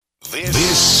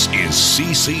This is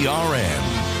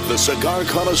CCRN, the Cigar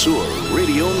Connoisseur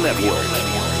Radio Network.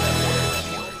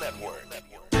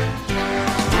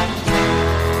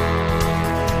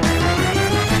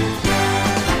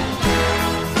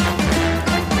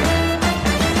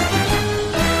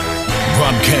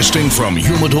 Broadcasting from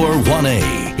Humidor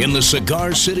 1A in the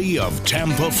cigar city of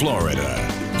Tampa, Florida.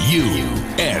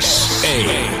 USA.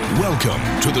 Welcome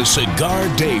to the Cigar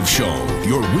Dave Show,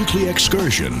 your weekly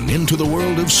excursion into the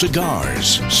world of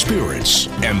cigars, spirits,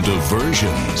 and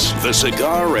diversions. The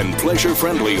cigar and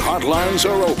pleasure-friendly hotlines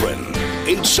are open.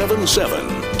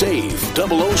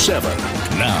 877-DAVE-007.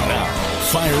 Now,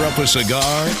 fire up a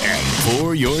cigar and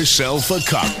pour yourself a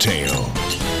cocktail.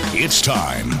 It's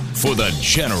time for the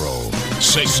General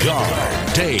Cigar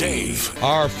Dave.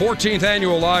 Our 14th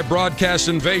annual live broadcast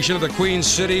invasion of the Queen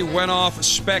City went off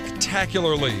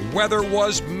spectacularly. Weather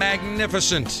was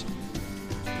magnificent.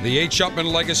 The H.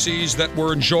 Upmann legacies that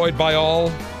were enjoyed by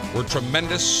all were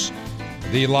tremendous.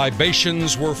 The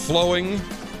libations were flowing.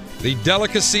 The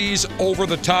delicacies over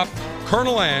the top.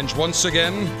 Colonel Ange, once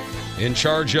again, in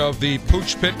charge of the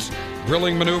Pooch Pit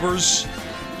grilling maneuvers,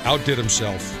 outdid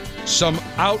himself. Some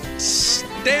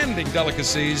outstanding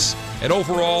delicacies, and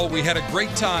overall, we had a great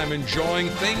time enjoying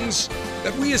things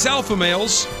that we as alpha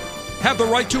males have the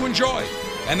right to enjoy.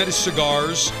 And that is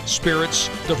cigars,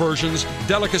 spirits, diversions,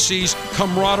 delicacies,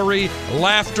 camaraderie,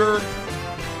 laughter,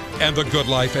 and the good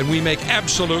life. And we make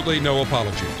absolutely no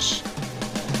apologies.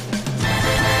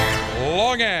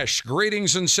 Long Ash,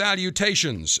 greetings and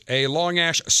salutations. A Long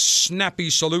Ash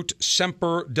snappy salute,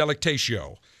 semper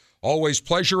delectatio. Always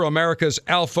pleasure, America's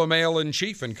alpha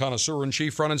male-in-chief and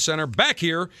connoisseur-in-chief front and center, back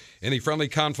here in the friendly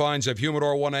confines of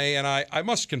Humidor 1A. And I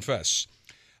must confess,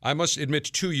 I must admit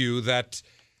to you that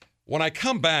when I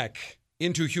come back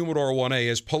into Humidor 1A,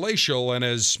 as palatial and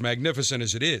as magnificent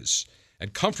as it is,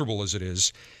 and comfortable as it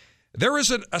is, there is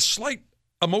a slight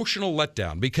emotional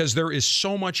letdown because there is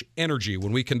so much energy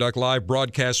when we conduct live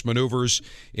broadcast maneuvers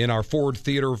in our Ford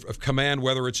Theater of Command,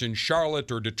 whether it's in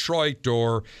Charlotte or Detroit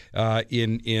or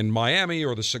in Miami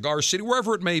or the Cigar City,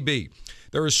 wherever it may be.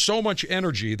 There is so much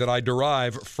energy that I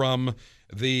derive from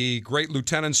the great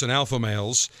lieutenants and alpha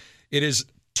males. It is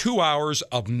 2 hours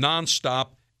of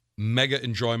nonstop mega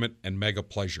enjoyment and mega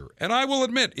pleasure. And I will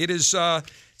admit, it's a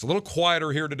little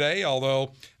quieter here today,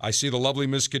 although I see the lovely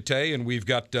Ms. Kate, and we've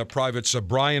got Privates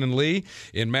Brian and Lee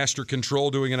in Master Control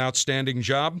doing an outstanding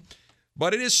job.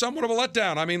 But it is somewhat of a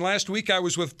letdown. I mean, last week I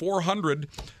was with 500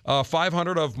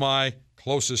 of my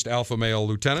closest alpha male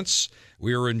lieutenants.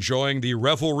 We were enjoying the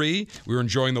revelry. We were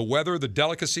enjoying the weather, the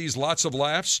delicacies, lots of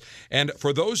laughs. And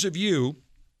for those of you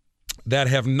that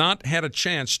have not had a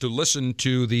chance to listen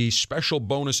to the special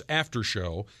bonus after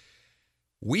show,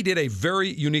 we did a very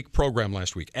unique program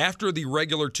last week. After the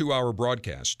regular 2-hour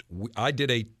broadcast, I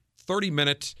did a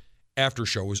 30-minute after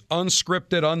show. It was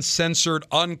unscripted, uncensored,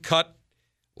 uncut,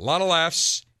 a lot of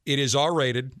laughs. It is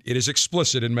R-rated. It is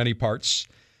explicit in many parts.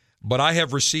 But I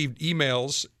have received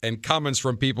emails and comments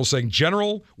from people saying,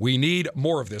 General, we need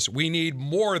more of this. We need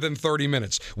more than 30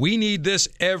 minutes. We need this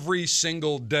every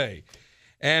single day.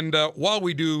 And while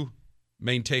we do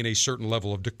maintain a certain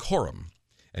level of decorum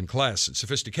and class and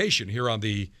sophistication here on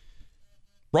the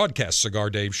broadcast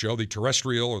Cigar Dave Show, the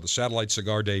terrestrial or the satellite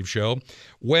Cigar Dave Show,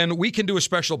 when we can do a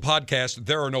special podcast,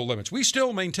 there are no limits. We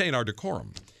still maintain our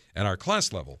decorum and our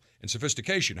class level and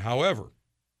sophistication. However,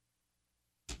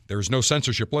 there is no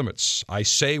censorship limits. I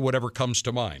say whatever comes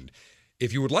to mind.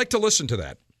 If you would like to listen to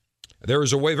that, there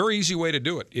is a very easy way to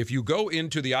do it. If you go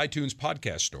into the iTunes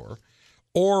podcast store,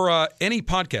 or any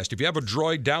podcast, if you have a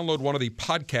Droid, download one of the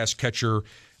podcast catcher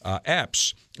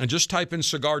apps and just type in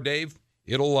Cigar Dave.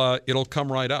 It'll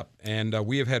come right up. And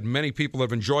we have had many people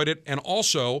have enjoyed it. And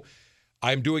also,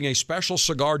 I'm doing a special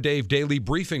Cigar Dave daily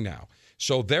briefing now.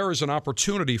 So there is an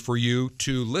opportunity for you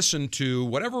to listen to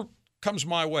whatever comes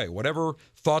my way, whatever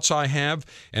thoughts I have.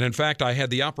 And in fact, I had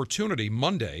the opportunity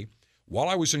Monday, while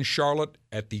I was in Charlotte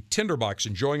at the Tinderbox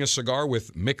enjoying a cigar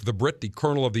with Mick the Brit, the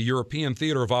colonel of the European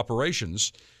Theater of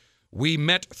Operations, we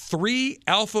met 3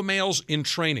 alpha males in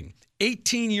training,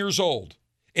 18 years old.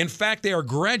 In fact, they are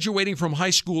graduating from high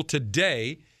school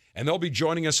today, and they'll be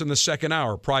joining us in the second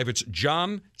hour. Privates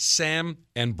John, Sam,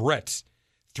 and Brett.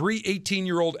 3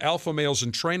 18-year-old alpha males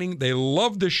in training. They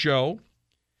loved the show.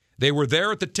 They were there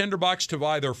at the Tinderbox to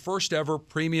buy their first ever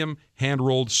premium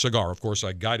hand-rolled cigar. Of course,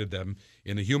 I guided them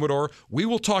in the humidor. We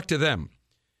will talk to them.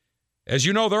 As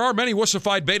you know, there are many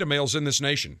wussified beta males in this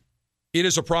nation. It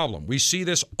is a problem. We see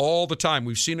this all the time.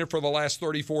 We've seen it for the last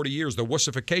 30, 40 years, the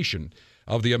wussification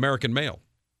of the American male.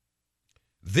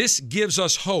 This gives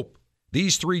us hope.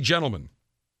 These 3 gentlemen,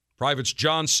 Privates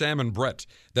John, Sam, and Brett,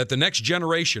 that the next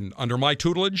generation under my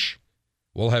tutelage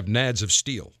will have nads of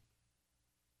steel.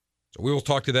 So we will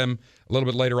talk to them a little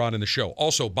bit later on in the show.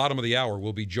 Also, bottom of the hour,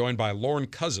 we'll be joined by Lauren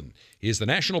Cousin. He is the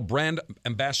National Brand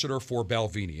Ambassador for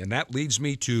Balvenie, and that leads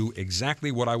me to exactly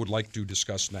what I would like to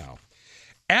discuss now.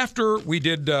 After we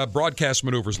did broadcast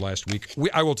maneuvers last week,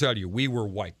 I will tell you, we were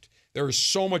wiped. There is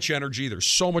so much energy. There's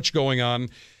so much going on.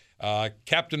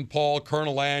 Captain Paul,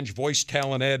 Colonel Ange, Voice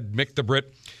Talent Ed, Mick the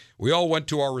Brit. We all went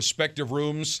to our respective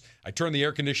rooms. I turned the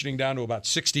air conditioning down to about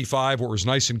 65, where it was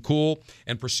nice and cool,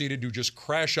 and proceeded to just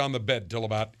crash on the bed till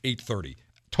about 8:30.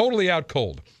 Totally out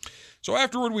cold. So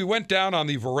afterward, we went down on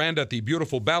the veranda at the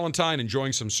beautiful Ballantine,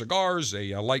 enjoying some cigars,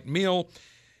 a light meal.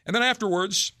 And then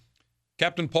afterwards,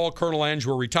 Captain Paul, Colonel Ange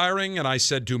were retiring, and I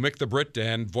said to Mick the Brit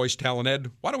and Voice Talent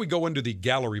Ed, why don't we go into the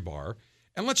gallery bar,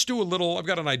 and let's do a little, I've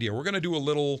got an idea. We're going to do a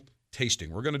little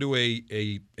tasting. We're going to do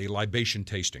a libation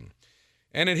tasting.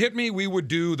 And it hit me, we would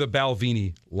do the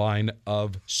Balvenie line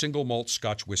of single malt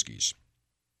Scotch whiskeys.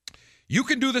 You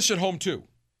can do this at home, too.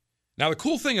 Now, the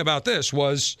cool thing about this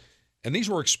was, and these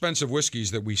were expensive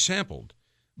whiskeys that we sampled,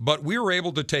 but we were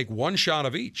able to take one shot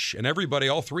of each, and everybody,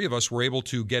 all three of us, were able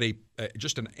to get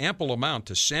just an ample amount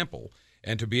to sample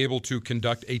and to be able to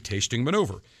conduct a tasting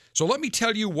maneuver. So let me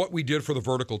tell you what we did for the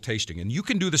vertical tasting, and you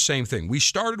can do the same thing. We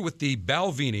started with the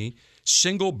Balvenie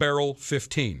Single Barrel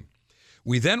 15.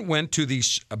 We then went to the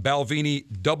Balvenie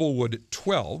Doublewood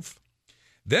 12.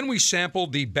 Then we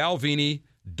sampled the Balvenie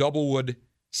Doublewood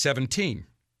 17.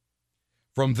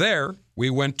 From there, we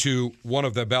went to one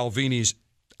of the Balvenie's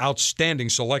outstanding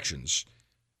selections,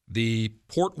 the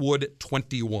Portwood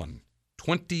 21.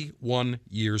 21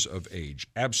 years of age.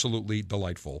 Absolutely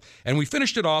delightful. And we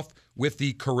finished it off with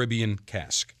the Caribbean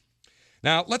Cask.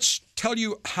 Now, let's tell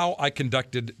you how I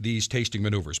conducted these tasting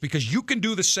maneuvers, because you can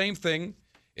do the same thing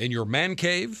in your man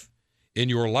cave, in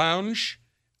your lounge,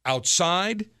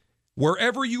 outside,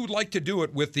 wherever you would like to do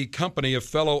it with the company of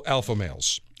fellow alpha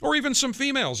males, or even some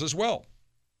females as well.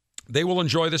 They will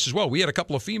enjoy this as well. We had a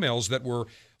couple of females that were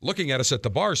looking at us at the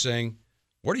bar saying,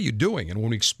 what are you doing? And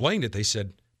when we explained it, they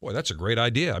said, boy, that's a great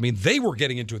idea. I mean, they were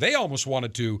getting into it. They almost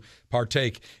wanted to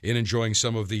partake in enjoying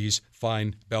some of these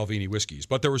fine Balvenie whiskeys.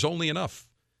 But there was only enough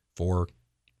for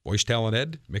Voice Talent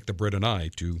Ed, Mick the Brit, and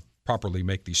I to properly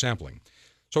make the sampling.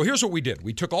 So here's what we did.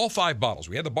 We took all 5 bottles.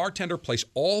 We had the bartender place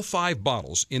all 5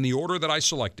 bottles in the order that I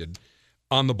selected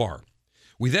on the bar.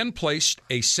 We then placed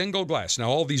a single glass. Now,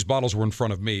 all these bottles were in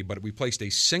front of me, but we placed a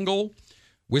single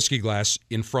whiskey glass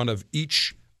in front of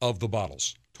each of the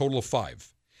bottles, total of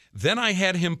 5. Then I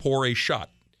had him pour a shot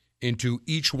into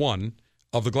each one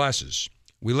of the glasses.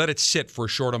 We let it sit for a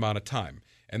short amount of time.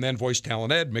 And then Voice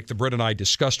Talent Ed, Mick the Brit, and I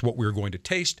discussed what we were going to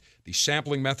taste, the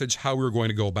sampling methods, how we were going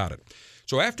to go about it.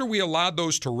 So after we allowed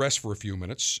those to rest for a few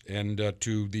minutes and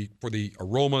for the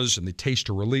aromas and the taste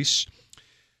to release,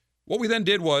 what we then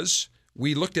did was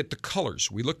we looked at the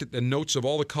colors. We looked at the notes of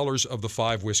all the colors of the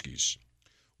 5 whiskeys.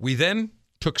 We then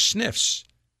took sniffs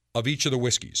of each of the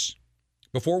whiskeys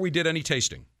before we did any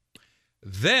tasting.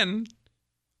 Then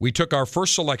we took our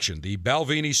first selection, the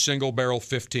Balvenie Single Barrel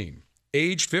 15,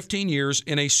 aged 15 years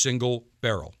in a single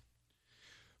barrel.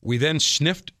 We then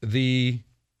sniffed the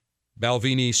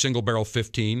Balvenie Single Barrel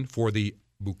 15 for the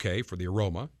bouquet, for the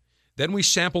aroma. Then we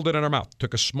sampled it in our mouth,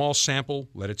 took a small sample,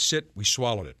 let it sit, we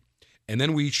swallowed it. And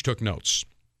then we each took notes.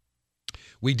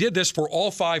 We did this for all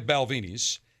 5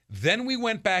 Balvenies. Then we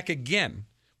went back again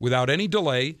without any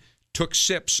delay, took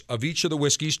sips of each of the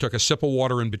whiskeys, took a sip of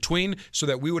water in between so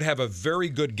that we would have a very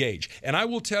good gauge. And I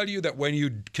will tell you that when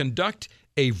you conduct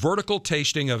a vertical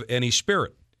tasting of any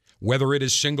spirit, whether it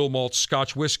is single malt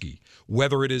Scotch whiskey,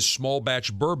 whether it is small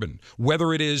batch bourbon,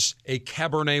 whether it is a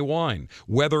Cabernet wine,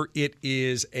 whether it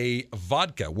is a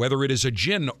vodka, whether it is a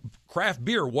gin, craft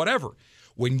beer, whatever,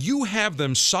 when you have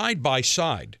them side by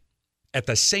side at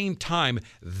the same time,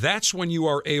 that's when you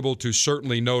are able to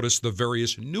certainly notice the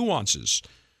various nuances,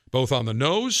 both on the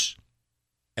nose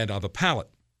and on the palate.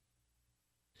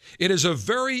 It is a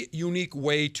very unique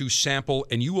way to sample,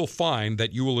 and you will find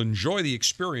that you will enjoy the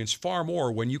experience far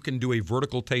more when you can do a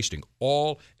vertical tasting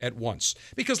all at once.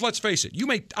 Because let's face it,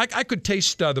 I could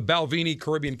taste the Balvenie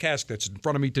Caribbean Cask that's in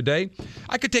front of me today.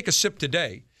 I could take a sip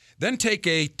today, then take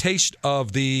a taste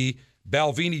of the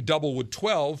Balvenie Doublewood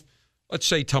 12, let's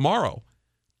say tomorrow.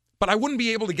 But I wouldn't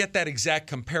be able to get that exact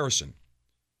comparison.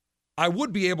 I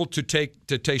would be able to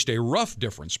taste a rough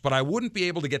difference, but I wouldn't be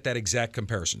able to get that exact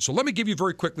comparison. So let me give you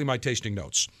very quickly my tasting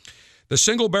notes. The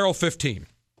Single Barrel 15.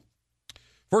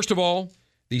 First of all,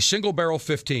 the Single Barrel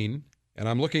 15, and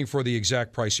I'm looking for the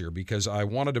exact price here because I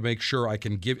wanted to make sure I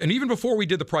can give, and even before we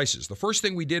did the prices, the first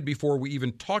thing we did before we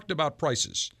even talked about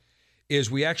prices is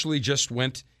we actually just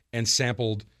went and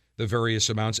sampled the various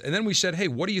amounts. And then we said, hey,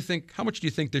 what do you think? How much do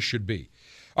you think this should be?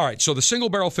 All right, so the single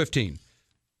barrel 15,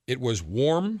 it was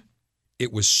warm.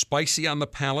 It was spicy on the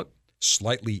palate,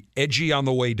 slightly edgy on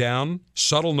the way down,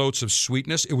 subtle notes of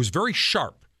sweetness. It was very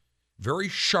sharp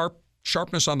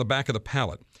sharpness on the back of the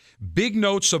palate. Big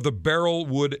notes of the barrel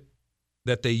wood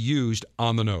that they used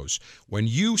on the nose. When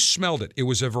you smelled it, it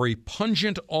was a very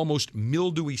pungent, almost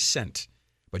mildewy scent,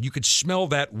 but you could smell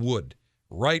that wood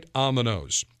right on the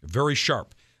nose. Very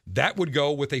sharp. That would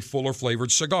go with a fuller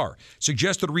flavored cigar.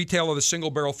 Suggested retail of the single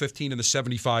barrel 15 in the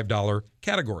 $75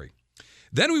 category.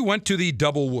 Then we went to the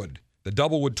double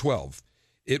wood 12.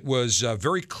 It was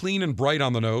very clean and bright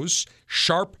on the nose,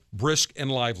 sharp, brisk,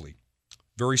 and lively.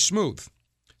 Very smooth.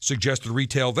 Suggested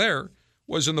retail there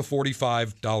was in the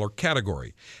 $45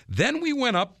 category. Then we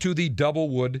went up to the double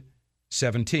wood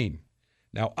 17.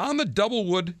 Now, on the double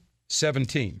wood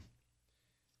 17,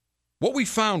 what we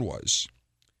found was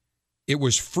it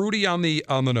was fruity on the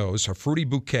nose, a fruity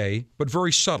bouquet, but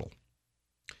very subtle.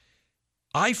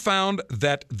 I found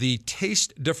that the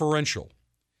taste differential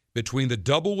between the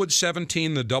Doublewood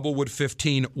 17 and the Doublewood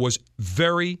 15 was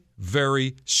very,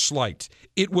 very slight.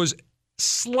 It was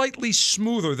slightly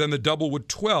smoother than the Doublewood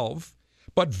 12,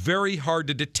 but very hard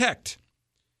to detect.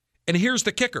 And here's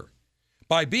the kicker.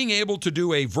 By being able to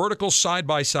do a vertical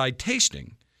side-by-side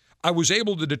tasting, I was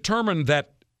able to determine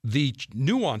that the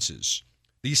nuances,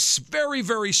 these very,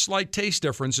 very slight taste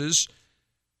differences,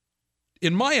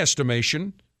 in my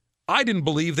estimation, I didn't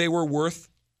believe they were worth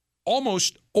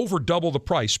almost over double the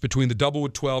price between the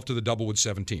Doublewood 12 to the Doublewood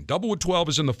 17. Doublewood 12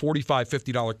 is in the $45,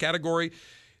 $50 category.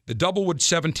 The Doublewood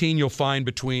 17 you'll find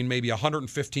between maybe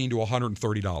 $115 to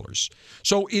 $130.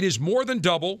 So it is more than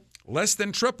double, less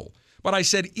than triple. But I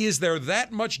said, is there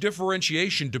that much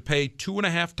differentiation to pay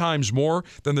 2.5 times more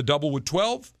than the Doublewood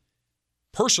 12?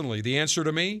 Personally, the answer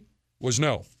to me was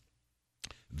no.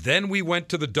 Then we went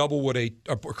to the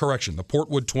the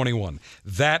Portwood 21.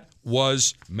 That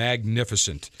was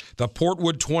magnificent. The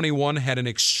Portwood 21 had an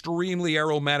extremely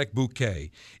aromatic bouquet.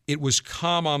 It was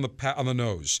calm on the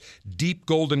nose, deep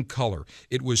golden color.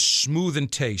 It was smooth in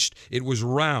taste. It was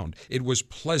round. It was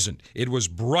pleasant. It was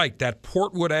bright. That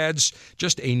Portwood adds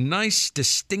just a nice,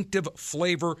 distinctive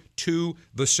flavor to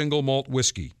the single malt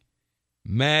whiskey.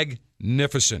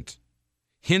 Magnificent.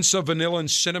 Hints of vanilla and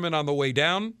cinnamon on the way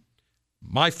down.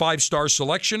 My 5-star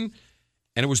selection,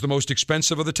 and it was the most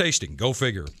expensive of the tasting. Go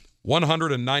figure.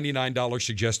 $199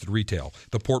 suggested retail,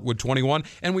 the Portwood 21.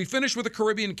 And we finished with a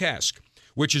Caribbean cask,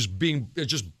 which is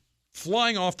just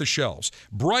flying off the shelves.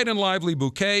 Bright and lively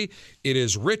bouquet. It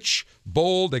is rich,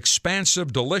 bold,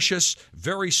 expansive, delicious,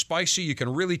 very spicy. You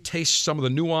can really taste some of the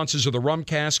nuances of the rum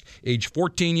cask. Age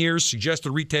 14 years,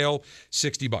 suggested retail,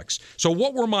 $60. So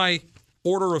what were my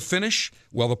order of finish?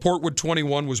 Well, the Portwood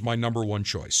 21 was my number one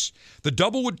choice. The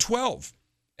Doublewood 12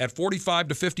 at $45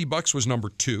 to $50 was number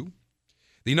 2.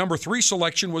 The number 3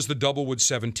 selection was the Doublewood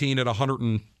 17 at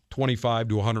 $125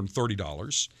 to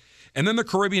 $130. And then the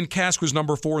Caribbean cask was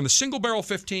number 4. And the single barrel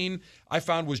 15 I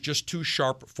found was just too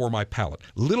sharp for my palate.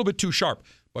 A little bit too sharp.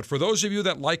 But for those of you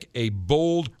that like a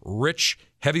bold, rich,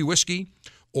 heavy whiskey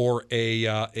or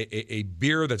a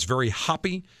beer that's very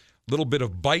hoppy, a little bit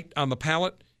of bite on the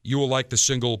palate, you will like the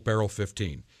single barrel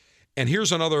 15. And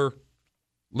here's another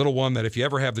little one that if you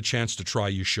ever have the chance to try,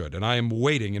 you should. And I am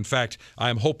waiting. In fact, I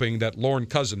am hoping that Lauren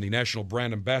Cousin, the national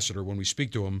brand ambassador, when we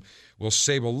speak to him, will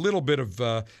save a little bit of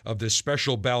this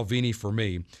special Balvenie for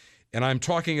me. And I'm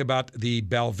talking about the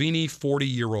Balvenie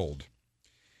 40-year-old.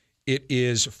 It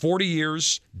is 40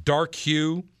 years, dark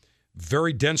hue,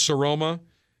 very dense aroma,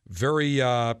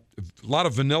 a lot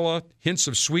of vanilla, hints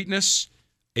of sweetness.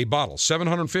 A bottle,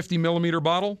 750-millimeter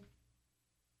bottle,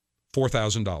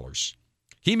 $4,000.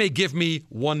 He may give me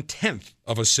 1/10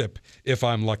 of a sip if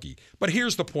I'm lucky. But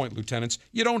here's the point, lieutenants.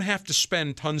 You don't have to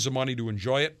spend tons of money to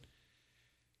enjoy it.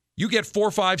 You get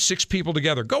 4, 5, 6 people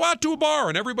together. Go out to a bar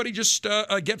and everybody just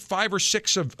get 5 or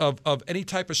 6 of any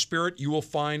type of spirit. You will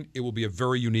find it will be a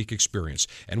very unique experience.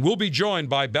 And we'll be joined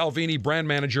by Balvenie brand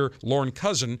manager Lauren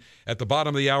Cousin at the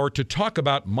bottom of the hour to talk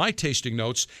about my tasting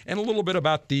notes and a little bit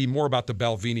about more about the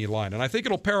Balvenie line. And I think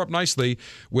it'll pair up nicely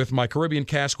with my Caribbean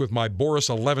cask with my Boris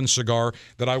 11 cigar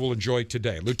that I will enjoy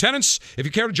today. Lieutenants, if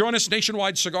you care to join us,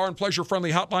 Nationwide Cigar and Pleasure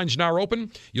Friendly hotlines now are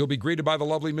open. You'll be greeted by the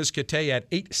lovely Ms. Kate at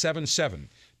 877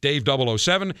 Dave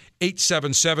 007,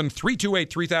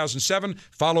 877-328-3007.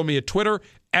 Follow me at Twitter,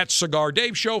 at Cigar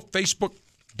Dave Show,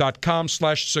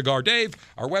 Facebook.com/Cigar Dave,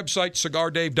 our website,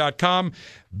 CigarDave.com.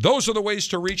 Those are the ways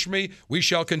to reach me. We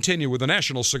shall continue with the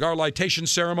National Cigar Lightation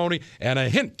Ceremony and a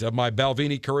hint of my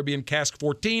Balvenie Caribbean Cask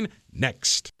 14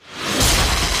 next.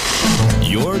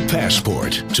 Your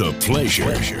passport to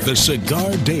pleasure. The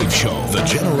Cigar Dave Show. The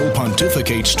General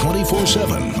pontificates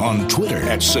 24/7 on Twitter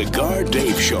at Cigar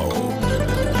Dave Show.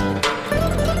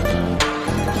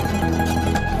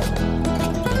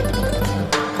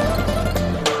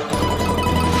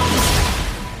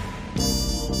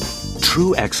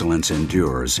 True excellence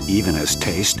endures even as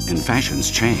taste and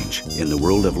fashions change. In the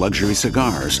world of luxury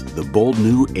cigars, the bold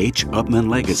new H. Upmann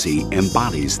Legacy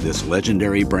embodies this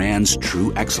legendary brand's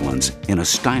true excellence in a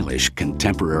stylish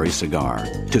contemporary cigar.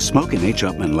 To smoke an H.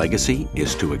 Upmann Legacy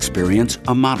is to experience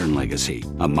a modern legacy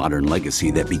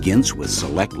that begins with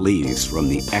select leaves from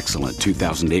the excellent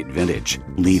 2008 vintage,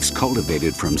 leaves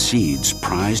cultivated from seeds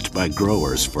prized by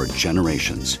growers for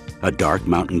generations. A dark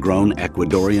mountain-grown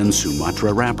Ecuadorian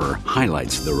Sumatra wrapper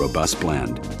highlights the robust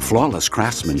blend. Flawless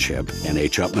craftsmanship and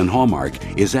H. Upmann hallmark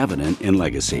is evident in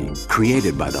Legacy.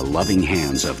 Created by the loving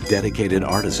hands of dedicated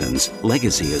artisans,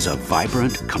 Legacy is a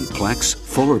vibrant, complex,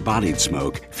 fuller-bodied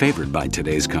smoke favored by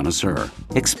today's connoisseur.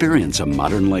 Experience a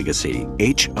modern Legacy,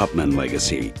 H. Upmann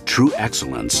Legacy, true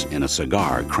excellence in a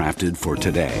cigar crafted for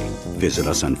today. Visit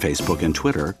us on Facebook and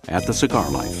Twitter at The Cigar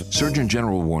Life. Surgeon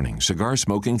General warning: cigar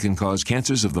smoking can cause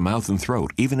cancers of the mouth and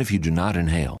throat, even if you do not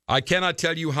inhale. I cannot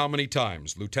tell you how many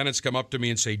times lieutenants come up to me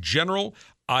and say, General,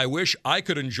 I wish I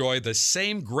could enjoy the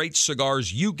same great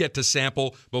cigars you get to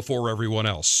sample before everyone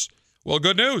else. Well,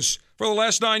 good news. For the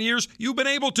last 9 years, you've been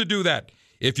able to do that.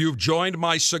 If you've joined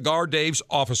my Cigar Dave's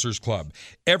Officers Club,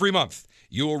 every month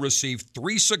you will receive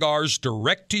 3 cigars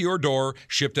direct to your door,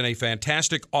 shipped in a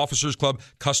fantastic Officers Club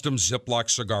custom Ziploc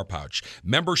cigar pouch.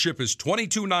 Membership is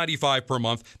 $22.95 per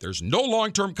month. There's no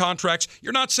long-term contracts.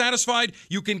 You're not satisfied?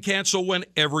 You can cancel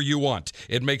whenever you want.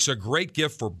 It makes a great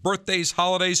gift for birthdays,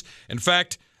 holidays. In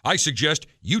fact, I suggest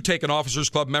you take an Officers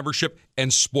Club membership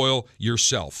and spoil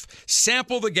yourself.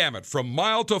 Sample the gamut from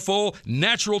mild to full,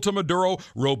 natural to Maduro,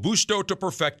 Robusto to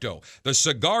Perfecto. The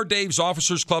Cigar Dave's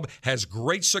Officers Club has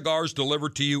great cigars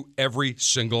delivered to you every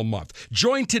single month.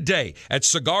 Join today at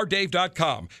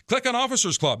CigarDave.com. Click on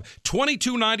Officers Club.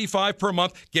 $22.95 per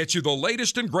month gets you the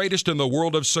latest and greatest in the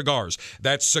world of cigars.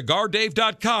 That's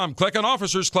CigarDave.com. Click on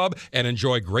Officers Club and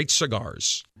enjoy great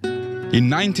cigars. In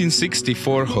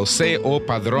 1964, Jose O.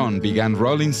 Padron began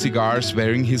rolling cigars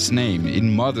bearing his name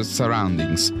in modest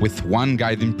surroundings with one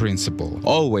guiding principle: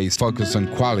 always focus on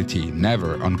quality,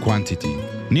 never on quantity.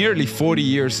 Nearly 40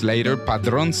 years later,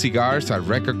 Padron cigars are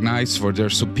recognized for their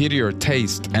superior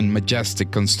taste and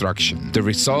majestic construction, the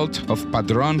result of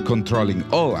Padron controlling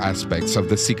all aspects of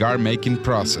the cigar-making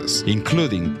process,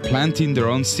 including planting their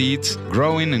own seeds,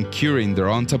 growing and curing their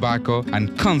own tobacco,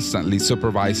 and constantly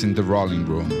supervising the rolling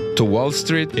room. To Wall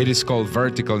Street, it is called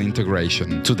vertical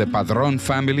integration. To the Padron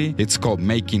family, it's called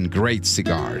making great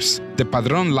cigars. The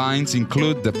Padron lines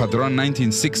include the Padron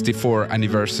 1964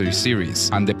 Anniversary Series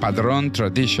and the Padron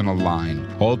Traditional line.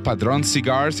 All Padron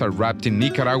cigars are wrapped in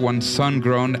Nicaraguan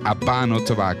sun-grown Habano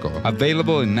tobacco,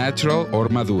 available in natural or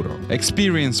Maduro.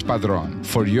 Experience Padron.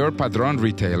 For your Padron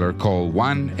retailer, call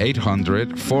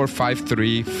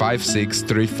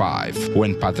 1-800-453-5635.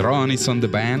 When Padron is on the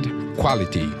band,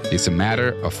 quality is a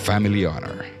matter of family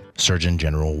honor. Surgeon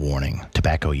General warning: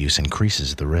 tobacco use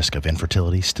increases the risk of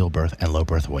infertility, stillbirth, and low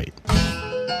birth weight.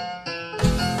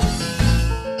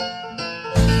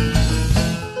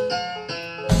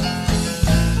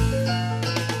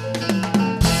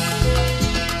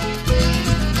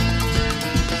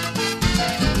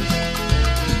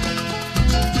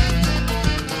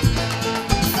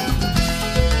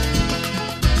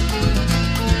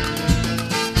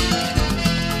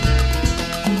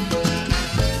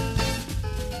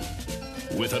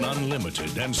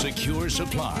 And secure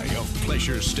supply of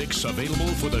pleasure sticks available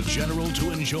for the General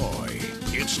to enjoy.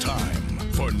 It's time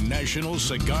for National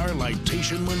Cigar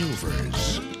Lightation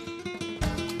Maneuvers.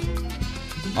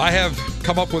 I have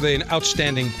come up with an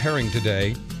outstanding pairing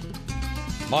today.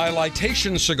 My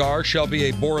lightation cigar shall be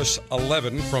a Boris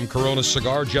 11 from Corona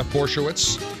Cigar. Jeff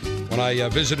Borshowitz, when I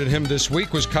visited him this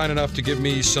week, was kind enough to give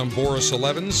me some Boris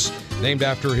 11s named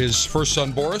after his first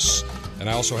son, Boris. And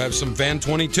I also have some Van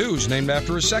 22s named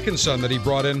after his second son that he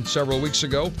brought in several weeks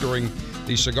ago during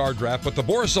the cigar draft. But the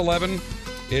Boris 11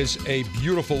 is a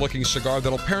beautiful-looking cigar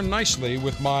that'll pair nicely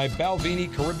with my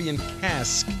Balvenie Caribbean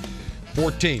Cask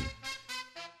 14.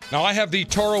 Now, I have the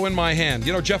Toro in my hand.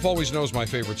 You know, Jeff always knows my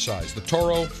favorite size. The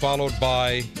Toro followed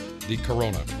by the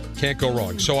Corona. Can't go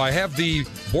wrong. So I have the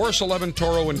Boris 11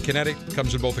 Toro in Connecticut.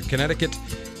 Comes in both a Connecticut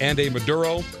and a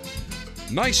Maduro.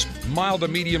 Nice, mild to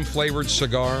medium flavored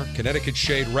cigar, Connecticut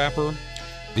shade wrapper.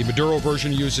 The Maduro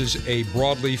version uses a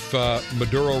broadleaf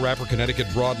Maduro wrapper, Connecticut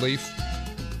broadleaf.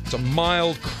 It's a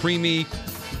mild, creamy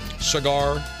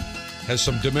cigar. Has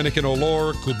some Dominican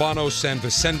Olor, Cubano San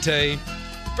Vicente.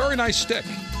 Very nice stick.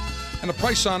 And the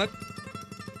price on it,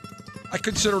 I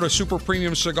consider it a super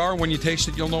premium cigar. When you taste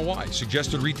it, you'll know why.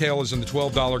 Suggested retail is in the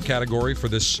 $12 category for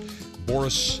this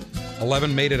Boris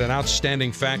 11, made at an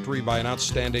outstanding factory by an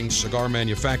outstanding cigar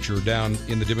manufacturer down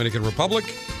in the Dominican Republic.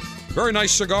 Very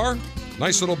nice cigar.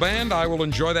 Nice little band. I will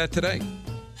enjoy that today.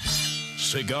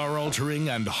 Cigar-altering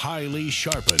and highly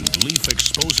sharpened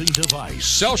leaf-exposing device.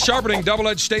 Self-sharpening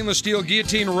double-edged stainless steel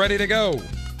guillotine ready to go.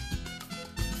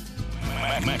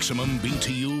 Maximum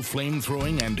BTU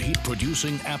flame-throwing and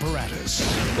heat-producing apparatus.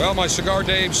 Well, my Cigar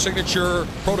Dave's signature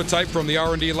prototype from the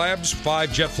R&D Labs,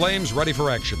 5 jet flames ready for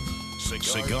action.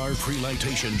 Cigar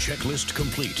pre-lightation checklist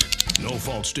complete. No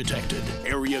faults detected.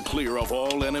 Area clear of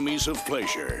all enemies of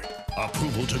pleasure.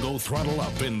 Approval to go throttle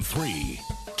up in 3,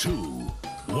 2,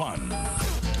 1.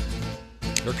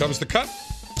 Here comes the cut.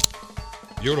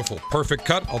 Beautiful. Perfect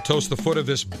cut. I'll toast the foot of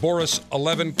this Boris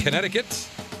 11 Connecticut.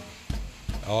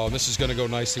 Oh, this is going to go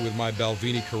nicely with my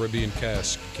Balvenie Caribbean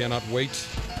cask. Cannot wait.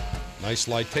 Nice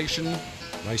lightation.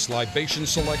 Nice libation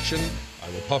selection. I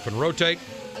will puff and rotate.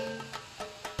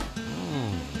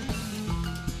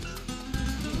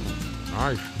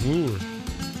 Nice, smooth.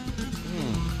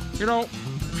 You know,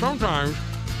 sometimes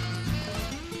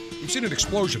you've seen an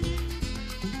explosion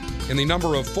in the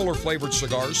number of fuller flavored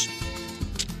cigars.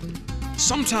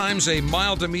 Sometimes a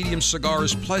mild to medium cigar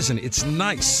is pleasant. It's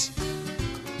nice.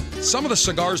 Some of the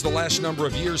cigars the last number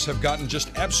of years have gotten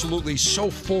just absolutely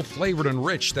so full flavored and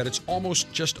rich that it's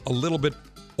almost just a little bit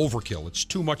overkill. It's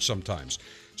too much sometimes.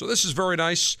 So this is very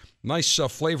nice. Nice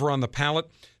flavor on the palate.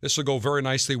 This will go very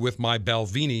nicely with my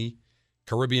Balvenie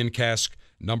Caribbean cask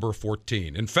number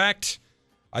 14. In fact,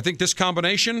 I think this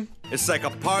combination... It's like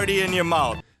a party in your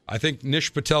mouth. I think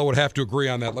Nish Patel would have to agree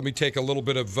on that. Let me take a little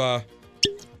bit of...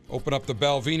 open up the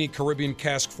Balvenie Caribbean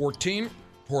cask 14.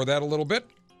 Pour that a little bit.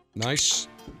 Nice.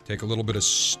 Take a little bit of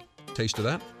taste of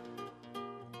that.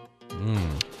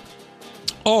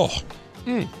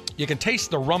 You can taste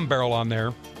the rum barrel on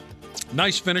there.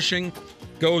 Nice finishing.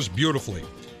 Goes beautifully.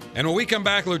 And when we come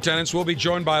back, Lieutenants, we'll be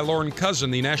joined by Lauren Cousin,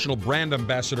 the National Brand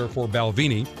Ambassador for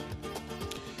Balvenie.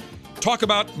 Talk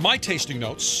about my tasting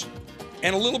notes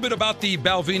and a little bit about the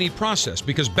Balvenie process,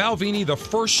 because Balvenie, the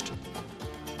first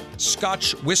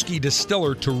Scotch whiskey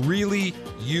distiller to really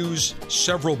use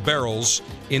several barrels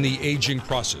in the aging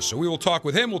process. So we will talk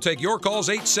with him. We'll take your calls,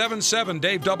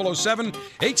 877-DAVE-007,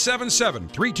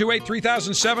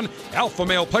 877-328-3007. Alpha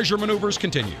Male Pleasure Maneuvers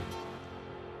continue.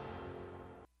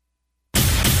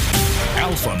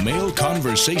 Alpha Male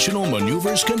Conversational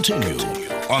Maneuvers continue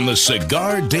on the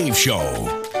Cigar Dave Show.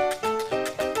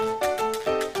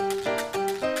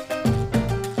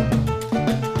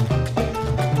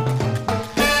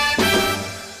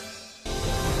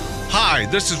 Hi,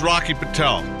 this is Rocky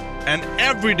Patel, and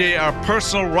every day our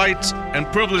personal rights and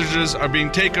privileges are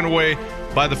being taken away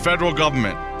by the federal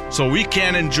government, so we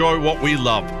can't enjoy what we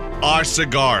love, our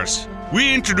cigars.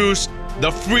 We introduced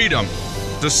the freedom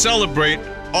to celebrate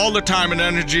all the time and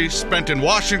energy spent in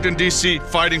Washington, D.C.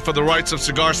 fighting for the rights of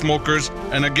cigar smokers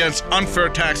and against unfair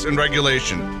tax and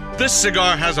regulation. This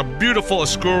cigar has a beautiful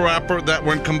Oscuro wrapper that,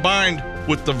 when combined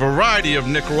with the variety of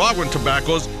Nicaraguan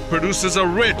tobaccos, produces a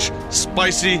rich,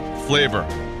 spicy flavor.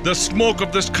 The smoke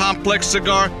of this complex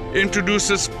cigar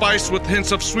introduces spice with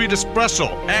hints of sweet espresso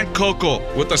and cocoa,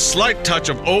 with a slight touch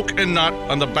of oak and nut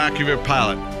on the back of your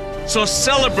palate. So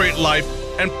celebrate life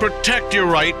and protect your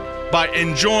right by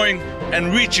enjoying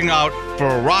and reaching out for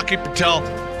a Rocky Patel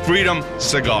Freedom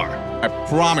cigar. I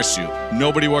promise you,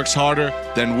 nobody works harder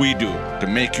than we do to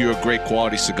make you a great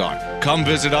quality cigar. Come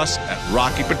visit us at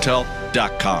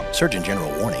rockypatel.com. Surgeon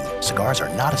General warning, cigars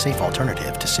are not a safe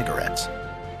alternative to cigarettes.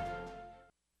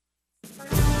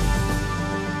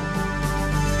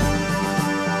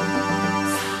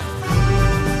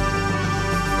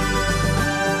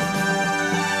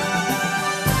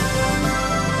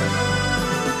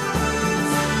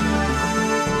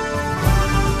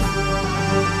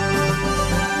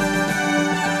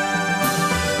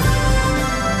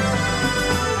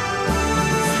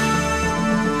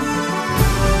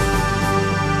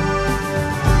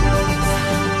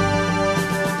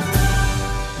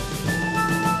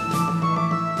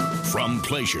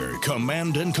 Pleasure,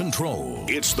 command, and control.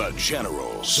 It's the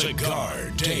General,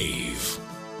 Cigar Dave.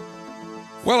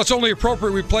 Well, it's only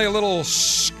appropriate we play a little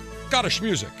Scottish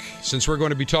music, since we're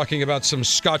going to be talking about some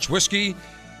Scotch whiskey.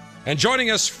 And joining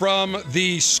us from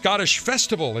the Scottish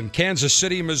Festival in Kansas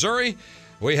City, Missouri,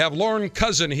 we have Lauren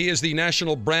Cousin. He is the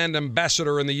National Brand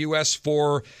Ambassador in the U.S.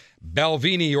 for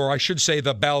Balvenie, or I should say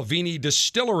the Balvenie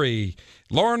Distillery.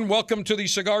 Lauren, welcome to the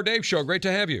Cigar Dave Show. Great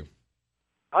to have you.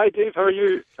 Hi, Dave. How are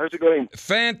you? How's it going?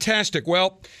 Fantastic.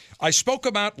 Well, I spoke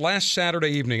about last Saturday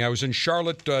evening. I was in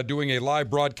Charlotte doing a live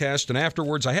broadcast, and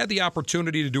afterwards I had the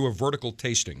opportunity to do a vertical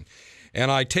tasting.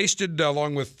 And I tasted,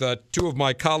 along with two of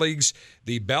my colleagues,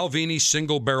 the Balvenie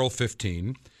Single Barrel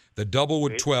 15, the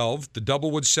Doublewood 12, the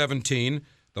Doublewood 17,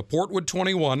 the Portwood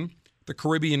 21, the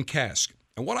Caribbean Cask.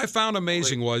 And what I found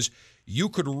amazing was you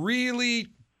could really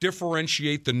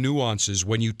differentiate the nuances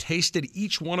when you tasted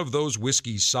each one of those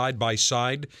whiskeys side by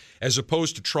side, as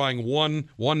opposed to trying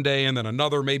one day and then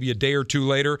another maybe a day or two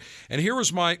later. And here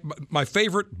was my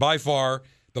favorite by far,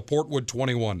 the Portwood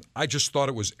 21. I just thought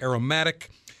it was aromatic.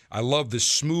 I love this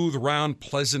smooth, round,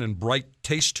 pleasant, and bright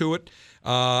taste to it.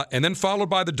 And then followed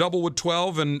by the Doublewood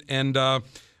 12 and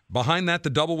behind that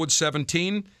the Doublewood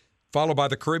 17, followed by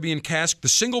the Caribbean Cask. The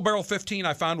Single Barrel 15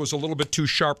 I found was a little bit too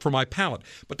sharp for my palate.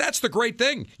 But that's the great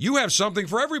thing. You have something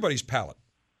for everybody's palate.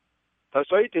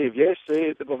 That's right, Dave. Yes,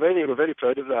 the Balvenie, we're very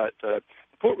proud of that. The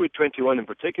Portwood 21 in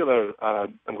particular,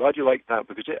 I'm glad you liked that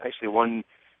because it actually won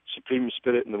Supreme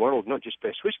Spirit in the World, not just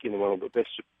Best Whiskey in the World, but Best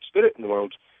Spirit in the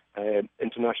World,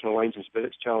 International Wines and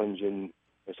Spirits Challenge in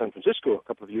San Francisco a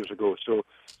couple of years ago. So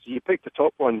you picked the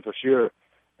top one for sure.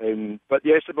 But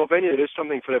yes, the Balvenie, there is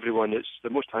something for everyone. It's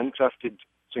the most handcrafted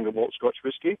single malt Scotch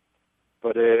whisky.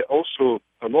 But also,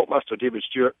 our maltmaster David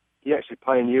Stewart, he actually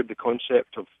pioneered the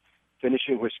concept of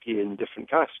finishing whisky in different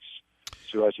casks.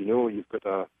 So as you know, you've got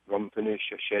a rum finish,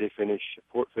 a sherry finish,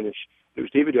 a port finish. It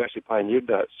was David who actually pioneered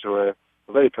that. So we're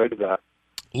very proud of that.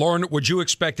 Lauren, would you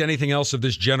expect anything else of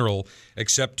this general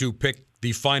except to pick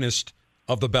the finest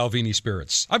of the Balvenie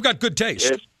spirits? I've got good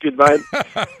taste. Yes, good man.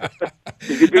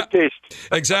 good taste.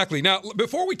 Exactly. Now,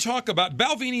 before we talk about,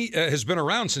 Balvenie has been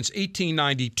around since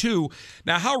 1892.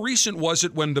 Now, how recent was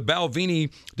it when the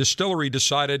Balvenie distillery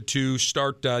decided to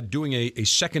start doing a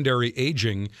secondary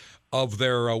aging of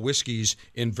their whiskeys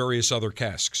in various other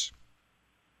casks?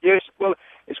 Yes, well,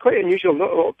 it's quite unusual.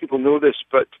 Not a lot of people know this,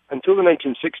 but until the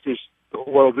 1960s, the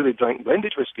whole world really drank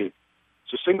blended whiskey.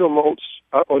 So single malts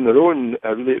on their own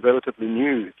are really relatively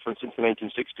new since the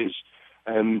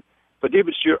 1960s. But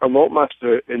David Stewart, our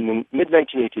maltmaster, in the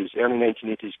mid-1980s, early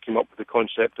 1980s, came up with the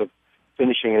concept of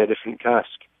finishing in a different cask.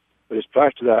 Whereas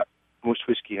prior to that, most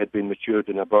whiskey had been matured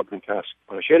in a bourbon cask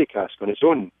or a sherry cask on its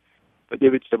own. But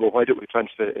David said, well, why don't we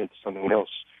transfer it into something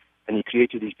else? And he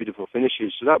created these beautiful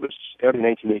finishes. So that was early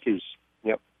 1980s.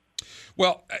 Yep.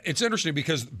 Well, it's interesting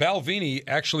because Balvenie,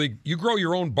 actually, you grow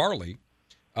your own barley,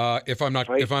 if I'm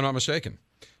not mistaken.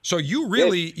 So you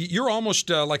really, you're almost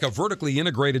like a vertically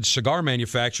integrated cigar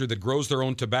manufacturer that grows their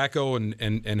own tobacco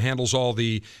and handles all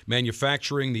the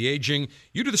manufacturing, the aging.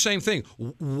 You do the same thing.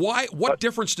 Why? What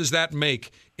difference does that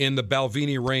make in the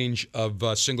Balvenie range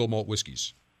of single malt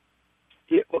whiskeys?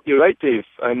 Yeah, well, you're right, Dave.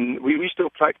 We still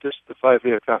practice the 5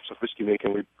 rare crafts of whiskey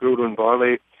making. We grow our own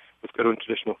barley. We've got our own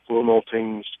traditional floor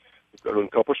maltings. We've got our own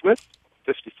coppersmith,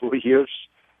 54 years.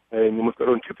 And we've got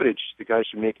our own cooperage, the guys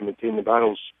who make and maintain the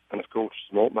barrels. And of course,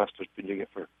 the maltmaster's been doing it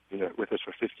for, with us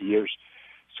for 50 years.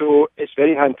 So it's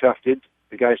very handcrafted.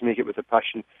 The guys make it with a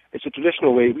passion. It's a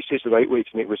traditional way. We say it's the right way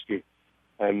to make whiskey.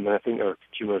 And I think our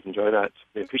consumers enjoy that.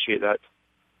 They appreciate that.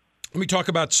 Let me talk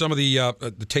about some of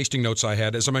the tasting notes I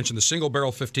had. As I mentioned, the Single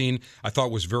Barrel 15 I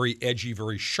thought was very edgy,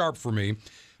 very sharp for me.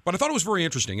 But I thought it was very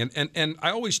interesting. And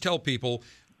I always tell people,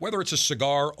 whether it's a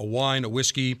cigar, a wine, a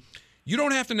whiskey, you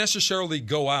don't have to necessarily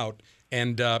go out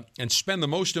and spend the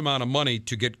most amount of money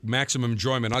to get maximum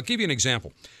enjoyment. I'll give you an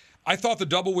example. I thought the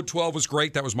Doublewood 12 was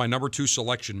great. That was my number 2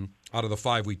 selection out of the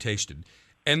 5 we tasted.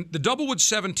 And the Doublewood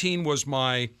 17 was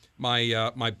my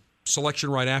selection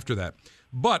right after that.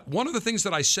 But one of the things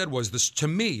that I said was this, to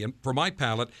me, and for my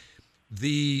palate,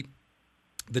 the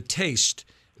taste,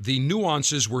 the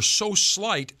nuances were so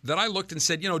slight that I looked and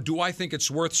said, do I think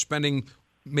it's worth spending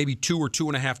maybe 2 or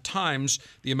 2.5 times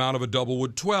the amount of a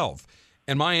Doublewood 12?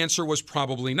 And my answer was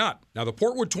probably not. Now, the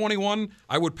Portwood 21,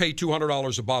 I would pay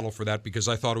 $200 a bottle for that because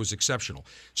I thought it was exceptional.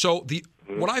 So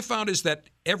what I found is that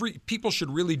people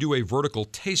should really do a vertical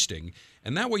tasting,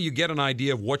 and that way you get an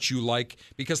idea of what you like.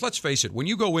 Because let's face it, when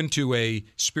you go into a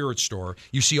spirit store,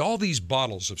 you see all these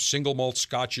bottles of single malt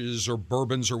scotches or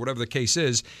bourbons or whatever the case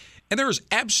is, and there is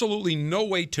absolutely no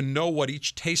way to know what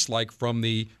each tastes like from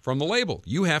the label.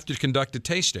 You have to conduct a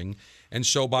tasting. And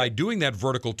so by doing that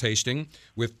vertical tasting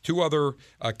with 2 other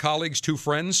colleagues, 2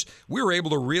 friends, we were able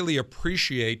to really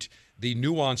appreciate the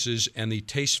nuances and the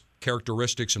taste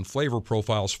characteristics and flavor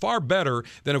profiles far better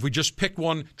than if we just picked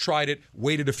one, tried it,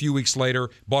 waited a few weeks later,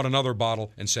 bought another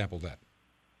bottle, and sampled that.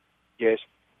 Yes.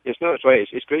 No, that's right.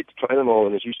 It's great to try them all,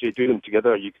 and as you say, do them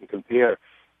together. You can compare.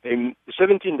 The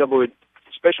 17 Doublewood,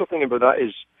 the special thing about that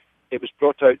is it was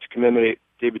brought out to commemorate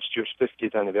David Stewart's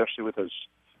 50th anniversary with us.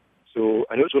 So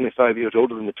I know it's only 5 years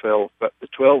older than the 12, but the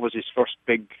 12 was his first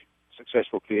big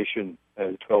successful creation,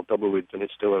 the 12 Doublewood, and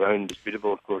it's still around. It's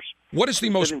beautiful, of course. What is the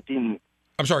most... 17...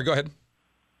 I'm sorry, go ahead.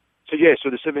 So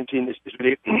the 17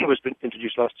 was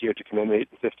introduced last year to commemorate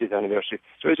the 50th anniversary.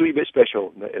 So it's a wee bit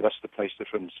special. That's the price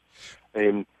difference.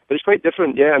 But it's quite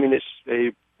different. Yeah, I mean, it's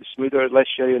smoother, less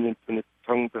sherry in the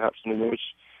tongue, perhaps in the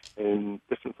nose.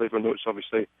 Different flavour notes,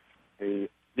 obviously. It's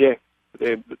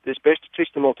best to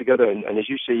taste them all together, and as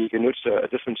you say, you can notice a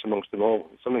difference amongst them all.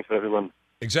 It's something for everyone.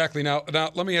 Exactly. Now,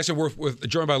 let me ask you, we're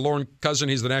joined by Lauren Cousin.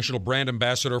 He's the National Brand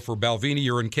Ambassador for Balvenie.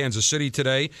 You're in Kansas City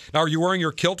today. Now, are you wearing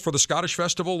your kilt for the Scottish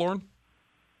Festival, Lauren?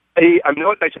 I'm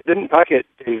not. I didn't pack it,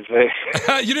 Dave.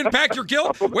 You didn't pack your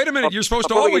kilt? Wait a minute. You're supposed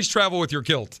to always travel with your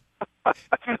kilt. I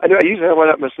know. I usually have one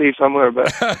up my sleeve somewhere,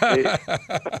 but...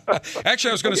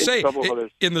 Actually, I was going to say,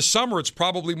 in the summer, it's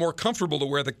probably more comfortable to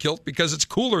wear the kilt because it's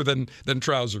cooler than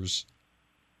trousers.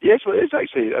 Yes, well, it is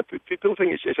actually. People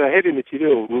think it's a heavy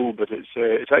material wool, but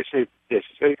it's actually, yes,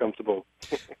 it's very comfortable.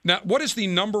 Now, what is the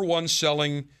number one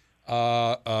selling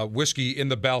whiskey in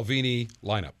the Balvenie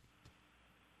lineup?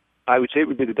 I would say it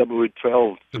would be the Doublewood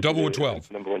 12. The Doublewood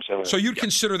 12. Number one seller. So you'd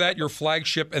consider that your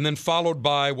flagship, and then followed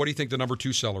by, what do you think the number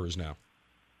two seller is now?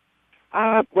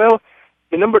 Well,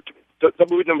 the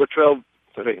Doublewood number 12,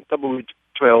 Doublewood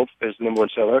 12 is the number one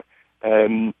seller.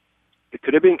 The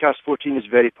Caribbean Cask 14 is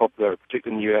very popular,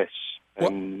 particularly in the U.S.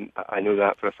 I know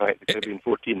that for a fact. The Caribbean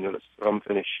 14, that's rum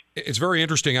finish. It's very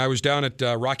interesting. I was down at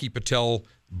Rocky Patel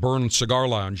Burn Cigar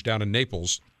Lounge down in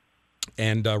Naples,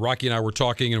 and Rocky and I were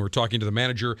talking, and we're talking to the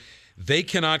manager. They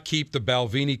cannot keep the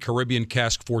Balvenie Caribbean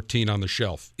Cask 14 on the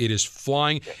shelf. It is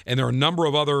flying, and there are a number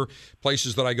of other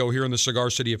places that I go here in the cigar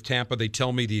city of Tampa. They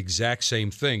tell me the exact same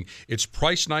thing. It's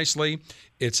priced nicely.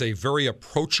 It's a very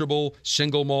approachable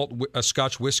single malt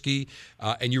Scotch whiskey,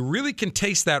 and you really can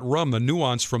taste that rum, the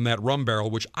nuance from that rum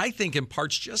barrel, which I think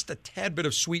imparts just a tad bit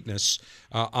of sweetness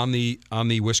on the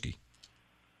whiskey.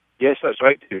 Yes, that's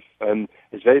right, Dave.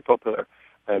 It's very popular.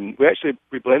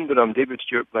 We blend the rum. David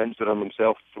Stewart blends the rum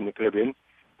himself from the Caribbean,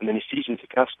 and then he seasons the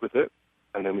cask with it,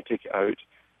 and then we take it out,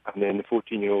 and then the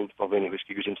 14-year-old Balvenie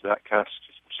whiskey goes into that cask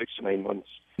for 6 to 9 months.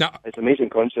 Now, it's an amazing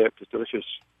concept. It's delicious.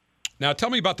 Now, tell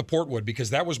me about the Portwood, because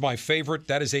that was my favorite.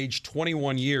 That is aged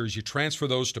 21 years. You transfer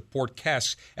those to port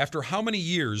casks. After how many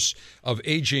years of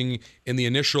aging in the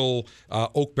initial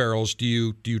oak barrels do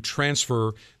you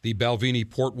transfer the Balvenie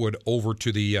Portwood over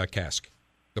to the cask,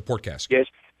 the port cask? Yes.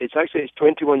 It's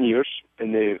 21 years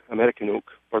in the American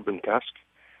oak bourbon cask,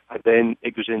 and then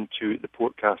it goes into the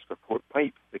port cask or port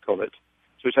pipe, they call it.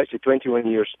 So it's actually 21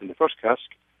 years in the first cask,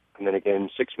 and then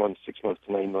again 6 months to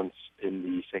 9 months in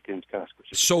the second cask.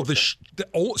 So the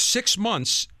 6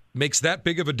 months makes that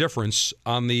big of a difference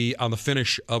on the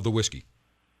finish of the whiskey.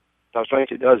 That's right,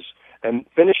 it does.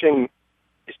 Finishing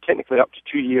is technically up to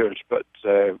 2 years, but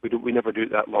we never do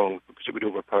it that long because it would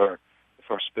overpower the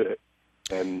first spirit.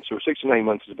 So 6 to 9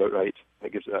 months is about right.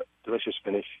 It gives that delicious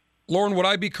finish. Lauren, would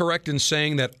I be correct in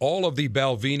saying that all of the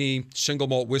Balvenie single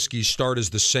malt whiskeys start as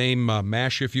the same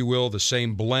mash, if you will, the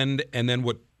same blend, and then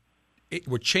what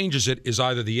changes it is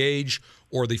either the age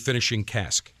or the finishing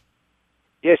cask?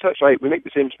 Yes, that's right. We make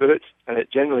the same spirit, and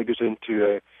it generally goes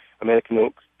into American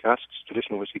oak casks,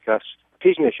 traditional whiskey casks,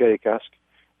 occasionally a sherry cask,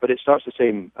 but it starts the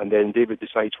same, and then David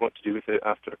decides what to do with it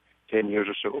after 10 years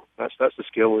or so. That's the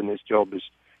skill in his job, is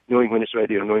knowing when it's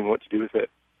ready or knowing what to do with it.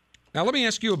 Now, let me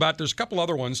ask you about, there's a couple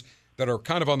other ones that are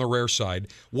kind of on the rare side.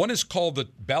 One is called the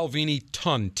Balvenie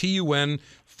Tun, T-U-N,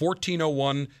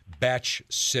 1401 Batch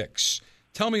 6.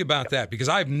 Tell me about that, because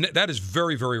that is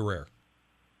very, very rare.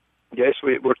 Yes,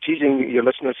 we're teasing your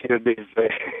listeners here, Dave.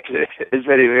 It's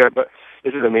very rare, but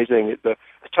this is amazing. The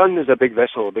Tun is a big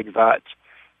vessel, a big vat,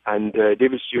 and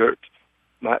David Stewart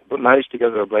marries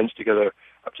together or blends together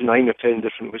up to 9 or 10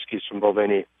 different whiskies from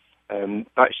Balvenie.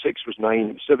 Batch 6 was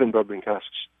 9, 7 bourbon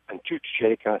casks, and 2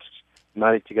 sherry casks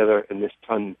married together in this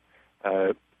Tun.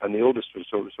 And the oldest was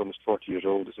almost 40 years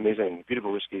old. It's amazing.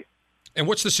 Beautiful whiskey. And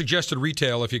what's the suggested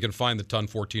retail if you can find the Tun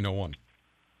 1401?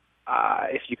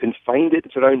 If you can find it,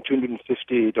 it's around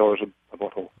 $250 a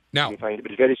bottle. Now, you can find it,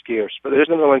 but it's very scarce. But there is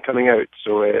another one coming out,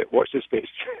 so watch this space.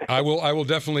 I will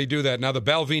definitely do that. Now, the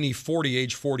Balvenie 40,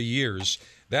 age 40 years,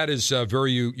 that is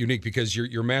very unique because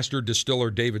your master distiller,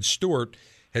 David Stewart,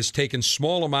 has taken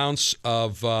small amounts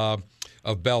of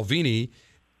Balvenie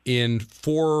in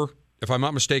 4, if I'm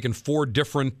not mistaken, 4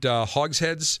 different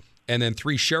hogsheads, and then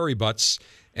 3 sherry butts,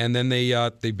 and then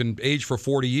they've been aged for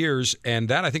 40 years, and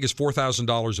that I think is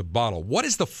 $4,000 a bottle. What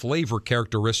is the flavor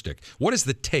characteristic? What is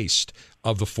the taste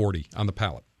of the 40 on the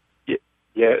palate? Yeah,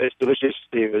 it's delicious,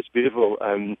 Dave. It's beautiful.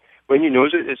 when you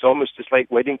nose it, it's like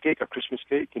wedding cake or Christmas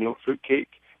cake, fruit cake,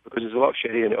 because there's a lot of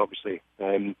sherry in it, obviously.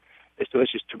 It's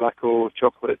delicious tobacco,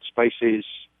 chocolate, spices,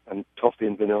 and toffee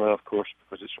and vanilla, of course,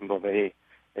 because it's from Balvenie,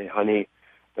 honey.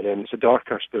 But it's a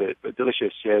darker spirit, but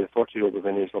delicious. Yeah, the 40-year-old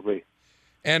Balvenie is lovely.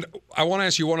 And I want to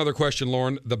ask you one other question,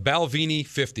 Lauren. The Balvenie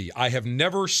 50. I have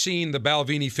never seen the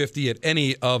Balvenie 50 at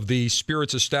any of the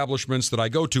spirits establishments that I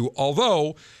go to,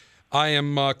 although I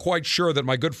am quite sure that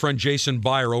my good friend Jason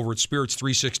Beyer over at Spirits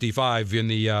 365 in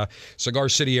the Cigar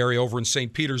City area over in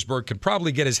St. Petersburg can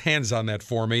probably get his hands on that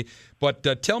for me.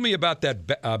 But tell me about that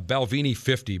Balvenie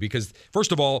 50, because,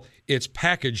 first of all, it's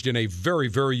packaged in a very,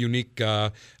 very unique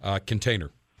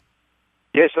container.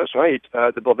 Yes, that's right.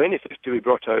 The Balvenie 50 we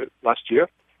brought out last year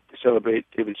to celebrate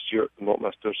David Stewart, the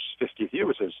maltmaster's 50th year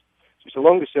with us. So it's the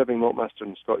longest-serving maltmaster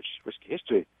in Scottish whisky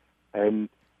history.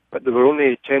 But there were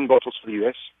only 10 bottles for the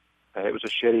US. It was a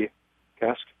sherry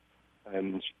cask,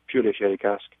 purely a sherry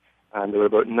cask, and there were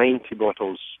about 90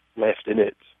 bottles left in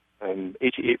it,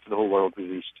 88 for the whole world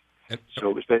released. So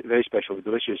it was very, very special,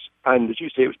 delicious. And as you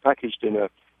say, it was packaged in a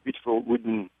beautiful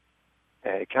wooden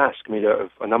cask made out of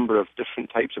a number of different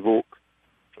types of oak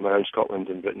from around Scotland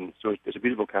and Britain. So it's a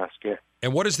beautiful cask, yeah.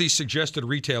 And what is the suggested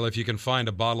retail if you can find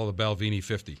a bottle of the Balvenie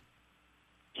 50?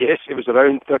 Yes, it was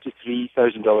around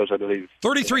 $33,000, I believe.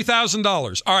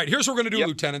 $33,000. All right, here's what we're going to do,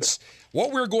 Lieutenants.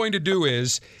 What we're going to do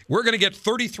is we're going to get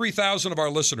 33,000 of our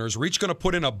listeners. We're each going to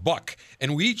put in $1,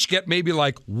 and we each get maybe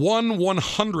like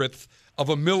 1/100th of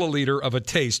a milliliter of a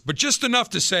taste, but just enough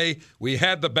to say we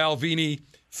had the Balvenie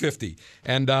 50.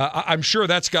 And I'm sure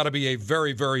that's got to be a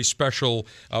very, very special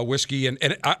whiskey, and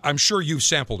I'm sure you've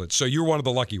sampled it, so you're one of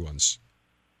the lucky ones.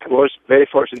 I was very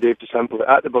fortunate, Dave, to sample it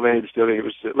at the Balvenie Distillery. It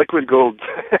was liquid gold.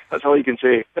 That's all you can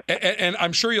say. And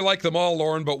I'm sure you like them all,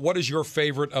 Lauren, but what is your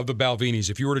favorite of the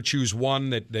Balvenies? If you were to choose one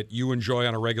that you enjoy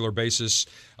on a regular basis,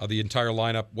 the entire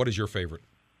lineup, what is your favorite?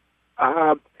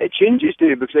 It changes,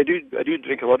 Dave, because I do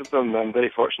drink a lot of them. I'm very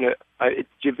fortunate. It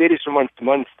varies from month to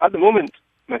month. At the moment,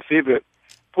 my favorite,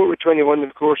 Portwood 21,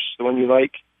 of course, the one you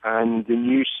like, and the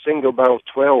new Single Barrel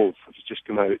 12, which has just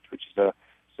come out, which is a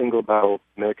single barrel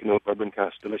American oak bourbon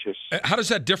cask, delicious. How does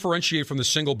that differentiate from the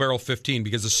Single Barrel 15?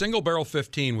 Because the Single Barrel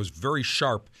 15 was very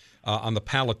sharp on the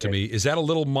palate to me. Is that a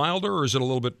little milder or is it a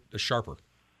little bit sharper?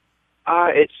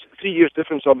 It's 3 years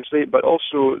difference, obviously, but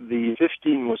also the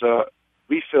 15 was a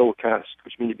refill cask,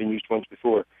 which means it'd been used once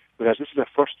before, whereas this is a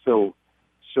first fill.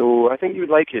 So I think you would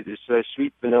like it. It's a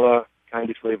sweet vanilla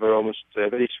candy flavor, almost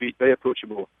very sweet, very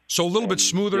approachable. So a little bit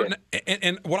smoother. Yeah.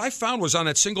 And what I found was on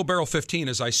that Single Barrel 15,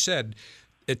 as I said,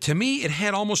 to me, it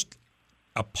had almost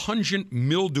a pungent,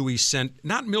 mildewy scent.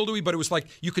 Not mildewy, but it was like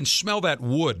you can smell that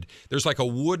wood. There's like a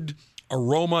wood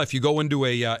aroma. If you go into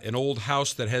an old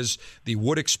house that has the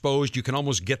wood exposed, you can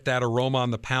almost get that aroma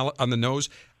on the palate, on the nose.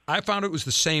 I found it was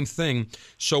the same thing.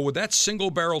 So with that Single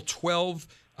Barrel 12,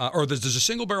 or does a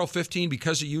Single Barrel 15,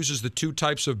 because it uses the two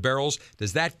types of barrels,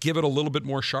 does that give it a little bit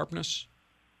more sharpness?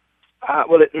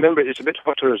 Well, remember, it's a bit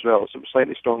hotter as well, so it's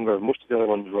slightly stronger. Most of the other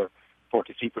ones were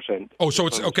 43%. Oh, so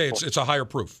it's okay. It's a higher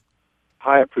proof.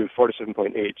 Higher proof,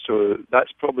 47.8. So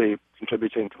that's probably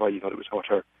contributing to why you thought it was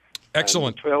hotter.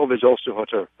 Excellent. 12 is also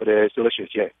hotter, but it's delicious,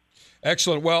 yeah.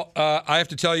 Excellent. Well, I have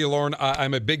to tell you, Lauren,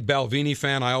 I'm a big Balvenie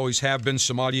fan. I always have been.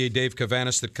 Sommelier Dave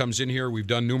Cavanis that comes in here. We've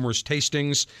done numerous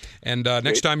tastings. And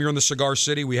next time you're in the Cigar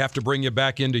City, we have to bring you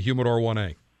back into Humidor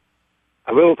 1A.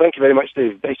 I will. Thank you very much,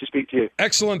 Dave. Nice to speak to you.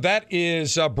 Excellent. That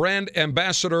is brand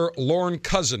ambassador Lauren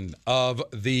Cousin of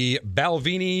the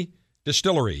Balvenie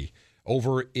Distillery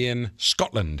over in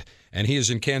Scotland. And he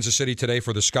is in Kansas City today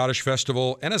for the Scottish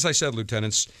Festival. And as I said,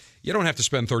 Lieutenants, you don't have to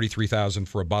spend $33,000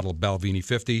 for a bottle of Balvenie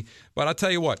 50. But I'll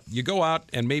tell you what, you go out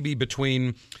and maybe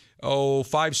between,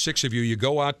 5, 6 of you, you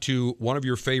go out to one of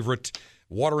your favorite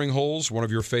watering holes, one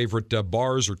of your favorite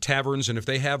bars or taverns, and if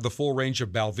they have the full range of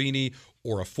Balvenie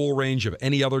or a full range of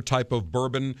any other type of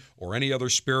bourbon or any other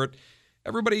spirit,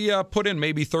 everybody put in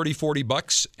maybe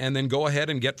 $30-$40 and then go ahead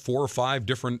and get 4 or 5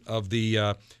 different of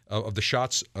the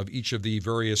shots of each of the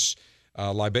various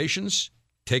libations.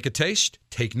 Take a taste,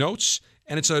 take notes,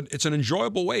 and it's an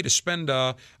enjoyable way to spend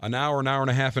an hour and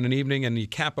a half in an evening, and you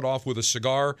cap it off with a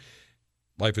cigar.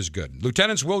 Life is good.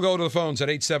 Lieutenants, we'll go to the phones at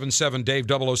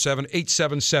 877-DAVE-007,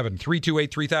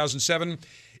 877-328-3007.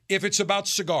 If it's about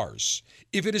cigars,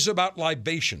 if it is about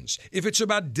libations, if it's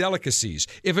about delicacies,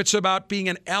 if it's about being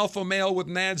an alpha male with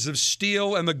nads of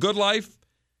steel and the good life,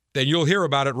 then you'll hear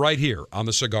about it right here on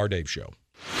the Cigar Dave Show.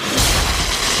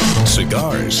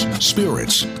 Cigars,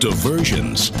 spirits,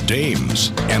 diversions,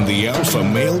 dames, and the alpha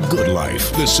male good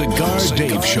life. The Cigar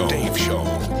Dave Show.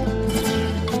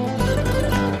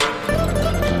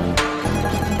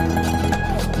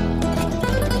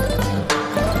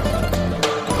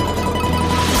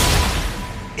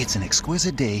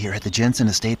 exquisite day here at the Jensen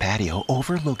Estate patio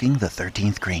overlooking the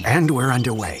 13th green. And we're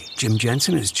underway. Jim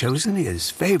Jensen has chosen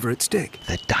his favorite stick.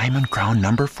 The Diamond Crown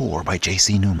No. 4 by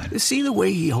J.C. Newman. See the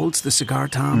way he holds the cigar,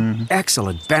 Tom? Mm-hmm.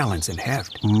 Excellent balance and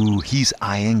heft. Ooh, he's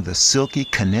eyeing the silky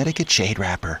Connecticut shade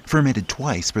wrapper, fermented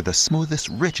twice for the smoothest,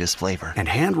 richest flavor. And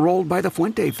hand-rolled by the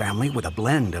Fuente family with a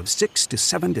blend of 6 to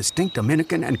 7 distinct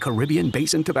Dominican and Caribbean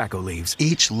basin tobacco leaves.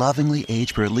 Each lovingly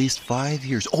aged for at least 5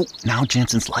 years. Oh, now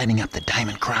Jensen's lighting up the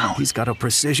Diamond Crown. He's got a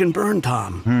precision burn,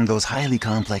 Tom. Those highly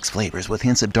complex flavors with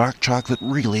hints of dark chocolate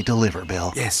really deliver,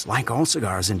 Bill. Yes, like all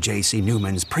cigars in J.C.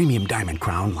 Newman's premium Diamond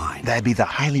Crown line. That'd be the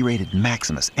highly rated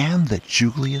Maximus and the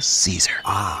Julius Caesar.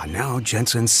 Ah, now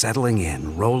Jensen's settling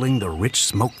in, rolling the rich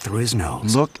smoke through his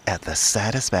nose. Look at the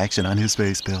satisfaction on his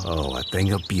face, Bill. Oh, a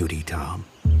thing of beauty, Tom.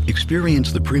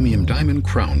 Experience the premium Diamond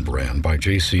Crown brand by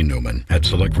J.C. Newman at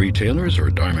select retailers or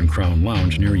Diamond Crown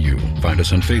Lounge near you. Find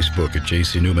us on Facebook at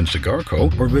J.C. Newman Cigar Co.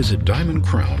 or visit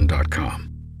diamondcrown.com.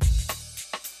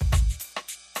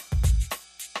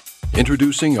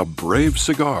 Introducing a brave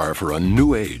cigar for a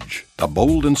new age. A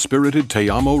bold and spirited Te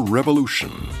Amo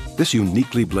Revolution. This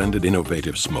uniquely blended,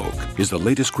 innovative smoke is the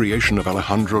latest creation of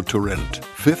Alejandro Torrent,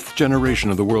 fifth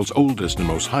generation of the world's oldest and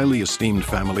most highly esteemed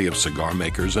family of cigar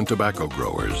makers and tobacco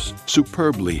growers.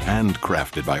 Superbly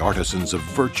handcrafted by artisans of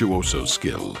virtuoso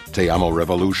skill, Te Amo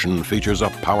Revolution features a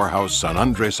powerhouse San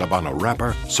Andres Habano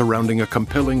wrapper surrounding a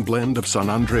compelling blend of San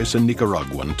Andres and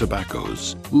Nicaraguan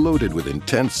tobaccos. Loaded with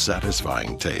intense,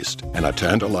 satisfying taste and a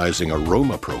tantalizing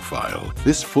aroma profile,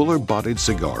 this fuller-bodied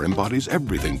cigar embodies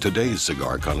everything today's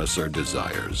cigar connoisseur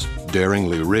desires.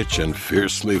 Daringly rich and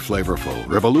fiercely flavorful,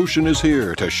 Revolution is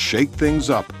here to shake things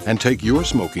up and take your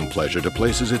smoking pleasure to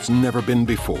places it's never been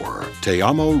before. Te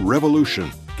Amo Revolution.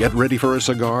 Get ready for a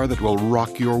cigar that will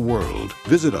rock your world.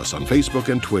 Visit us on Facebook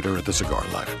and Twitter at The Cigar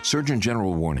Life. Surgeon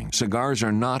General warning: cigars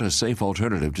are not a safe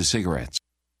alternative to cigarettes.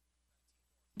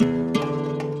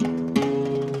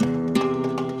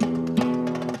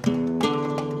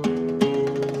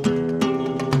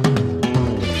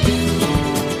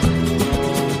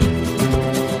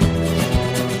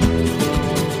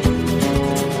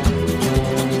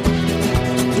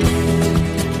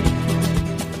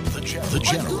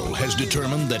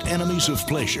 Determined that enemies of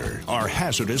pleasure are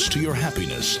hazardous to your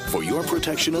happiness. For your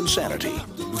protection and sanity,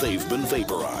 they've been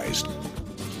vaporized.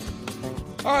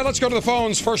 All right, let's go to the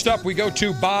phones. First up, we go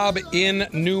to Bob in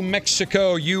New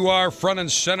Mexico. You are front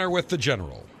and center with the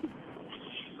General.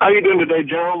 How you doing today,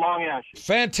 General? Long Ash.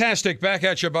 Fantastic. Back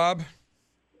at you, Bob.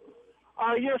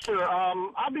 Yes, sir.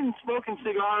 I've been smoking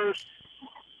cigars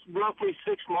roughly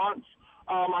 6 months.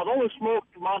 I've only smoked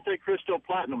Monte Cristo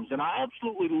Platinums, and I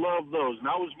absolutely love those. And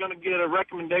I was going to get a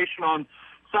recommendation on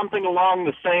something along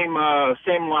the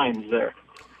same lines there.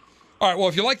 All right. Well,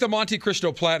 if you like the Monte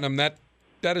Cristo Platinum, that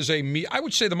is I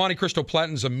would say the Monte Cristo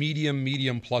Platinum is a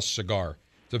medium plus cigar.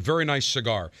 It's a very nice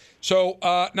cigar. So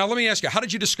now let me ask you, how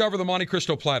did you discover the Monte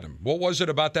Cristo Platinum? What was it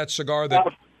about that cigar that?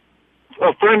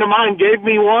 A friend of mine gave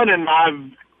me one, and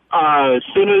as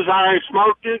soon as I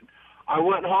smoked it, I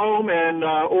went home and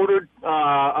ordered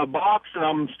a box, and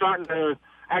I'm starting to...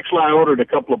 Actually, I ordered a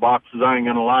couple of boxes, I ain't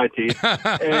going to lie to you.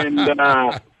 And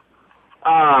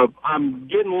I'm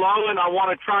getting low, and I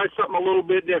want to try something a little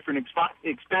bit different,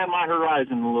 expand my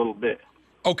horizon a little bit.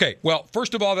 Okay, well,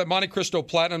 first of all, that Monte Cristo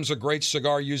Platinum is a great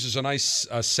cigar. Uses a nice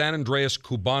San Andreas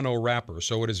Cubano wrapper,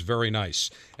 so it is very nice.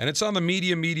 And it's on the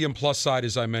medium plus side,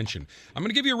 as I mentioned. I'm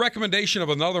going to give you a recommendation of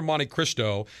another Monte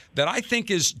Cristo that I think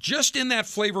is just in that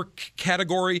flavor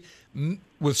category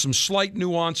with some slight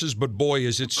nuances, but boy,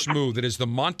 is it smooth. It is the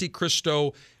Monte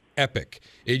Cristo Epic.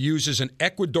 It uses an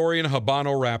Ecuadorian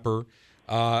Habano wrapper,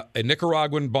 a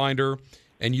Nicaraguan binder,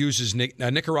 and uses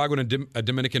Nicaraguan and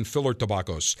Dominican filler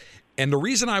tobaccos. And the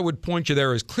reason I would point you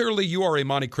there is clearly you are a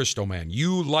Monte Cristo man.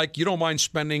 You don't mind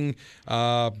spending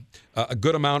a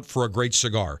good amount for a great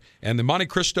cigar. And the Monte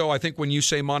Cristo, I think when you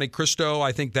say Monte Cristo,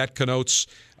 I think that connotes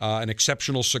an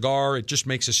exceptional cigar. It just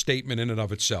makes a statement in and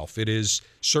of itself. It is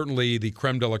certainly the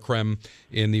creme de la creme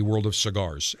in the world of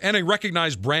cigars. And a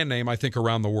recognized brand name, I think,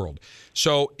 around the world.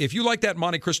 So if you like that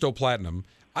Monte Cristo Platinum,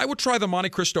 I would try the Monte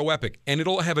Cristo Epic, and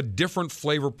it'll have a different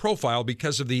flavor profile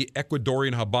because of the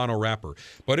Ecuadorian Habano wrapper.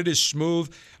 But it is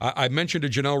smooth. I mentioned to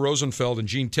Janelle Rosenfeld and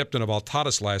Gene Tipton of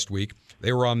Altadas last week.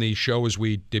 They were on the show as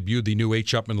we debuted the new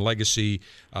H. Upmann Legacy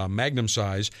Magnum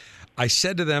size. I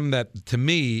said to them that, to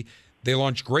me, they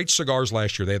launched great cigars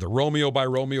last year. They had the Romeo by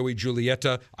Romeo y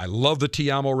Julieta. I love the Te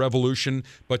Amo Revolution.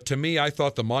 But to me, I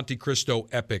thought the Monte Cristo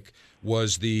Epic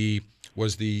was the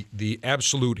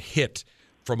absolute hit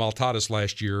from Altadas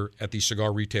last year at the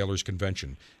Cigar Retailers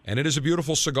Convention. And it is a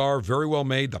beautiful cigar, very well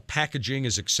made. The packaging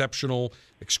is exceptional,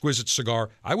 exquisite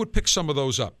cigar. I would pick some of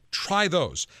those up. Try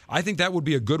those. I think that would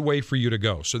be a good way for you to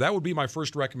go. So that would be my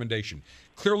first recommendation.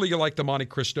 Clearly you like the Monte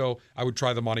Cristo. I would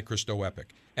try the Monte Cristo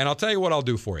Epic. And I'll tell you what I'll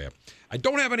do for you. I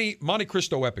don't have any Monte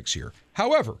Cristo Epics here.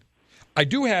 However, I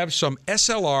do have some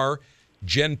SLR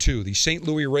Gen 2, the St.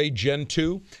 Louis Ray Gen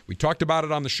 2. We talked about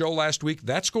it on the show last week.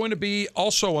 That's going to be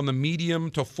also on the medium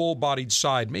to full-bodied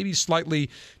side, maybe slightly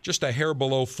just a hair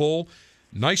below full.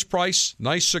 Nice price,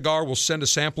 nice cigar. We'll send a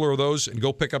sampler of those and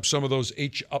go pick up some of those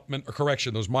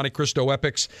those Monte Cristo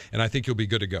Epics, and I think you'll be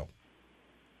good to go.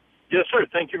 Yes, sir.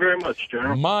 Thank you very much,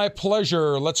 General. My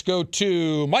pleasure. Let's go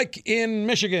to Mike in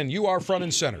Michigan. You are front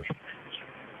and center.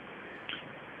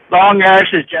 Long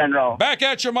ashes, General. Back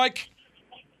at you, Mike.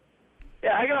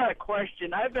 Yeah, I got a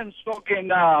question. I've been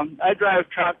smoking, I drive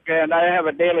truck, and I have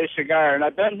a daily cigar, and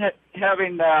I've been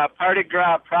having Party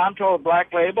Gras Pronto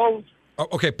Black Labels. Oh,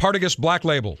 okay, Partagas Black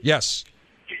Label, yes.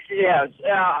 Yes.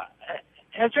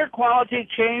 Has their quality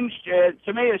changed?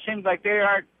 To me, it seems like they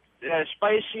aren't as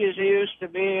spicy as they used to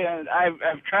be, and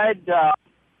I've tried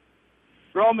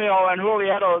Romeo and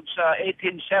Juliedo's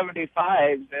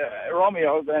 1875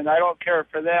 Romeos, and I don't care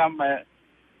for them.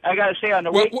 I got to say, on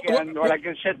the weekend, when I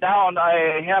can sit down,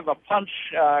 I have a Punch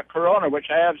Corona,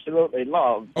 which I absolutely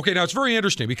love. Okay, now it's very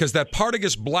interesting because that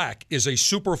Partagas Black is a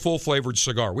super full-flavored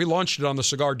cigar. We launched it on the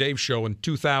Cigar Dave Show in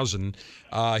 2000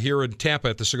 here in Tampa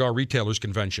at the Cigar Retailers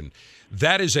Convention.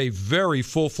 That is a very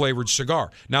full-flavored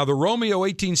cigar. Now, the Romeo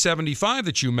 1875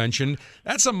 that you mentioned,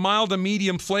 that's a mild to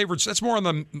medium flavored. That's more on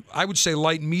the, I would say,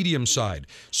 light-medium side.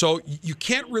 So you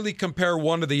can't really compare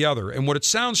one to the other. And what it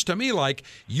sounds to me like,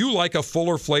 you like a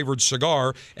fuller-flavored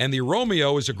cigar, and the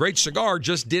Romeo is a great cigar,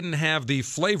 just didn't have the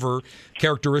flavor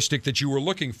characteristic that you were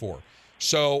looking for.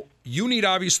 So you need,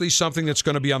 obviously, something that's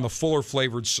going to be on the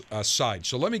fuller-flavored side.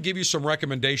 So let me give you some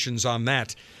recommendations on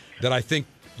that I think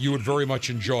you would very much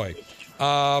enjoy.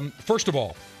 First of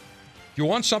all, if you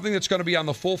want something that's going to be on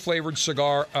the full-flavored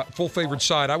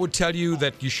side, I would tell you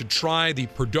that you should try the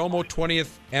Perdomo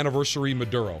 20th Anniversary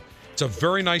Maduro. It's a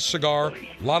very nice cigar,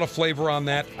 a lot of flavor on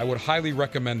that. I would highly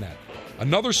recommend that.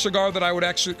 Another cigar that I would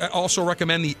actually also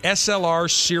recommend, the SLR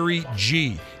Series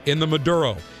G in the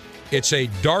Maduro. It's a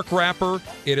dark wrapper.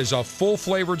 It is a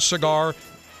full-flavored cigar.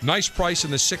 Nice price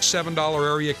in the $6, $7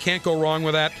 area. Can't go wrong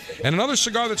with that. And another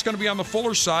cigar that's going to be on the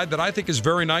fuller side that I think is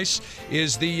very nice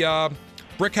is the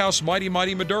Brickhouse Mighty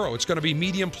Mighty Maduro. It's going to be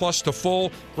medium plus to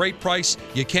full. Great price.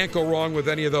 You can't go wrong with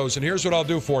any of those. And here's what I'll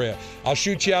do for you. I'll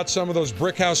shoot you out some of those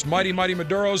Brickhouse Mighty Mighty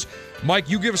Maduros. Mike,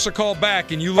 you give us a call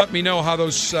back and you let me know how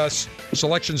those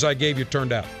selections I gave you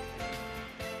turned out.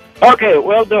 Okay,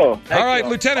 will do. All right,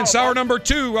 Lieutenant, hour number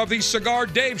 2 of the Cigar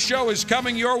Dave Show is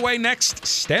coming your way next.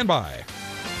 Stand by.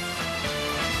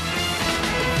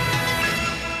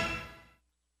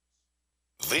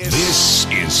 This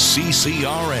is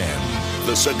CCRN,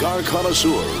 the Cigar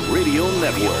Connoisseur Radio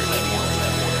Network.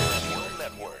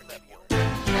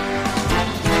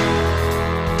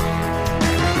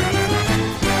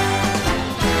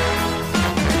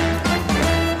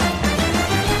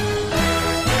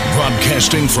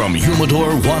 Broadcasting from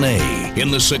Humidor 1A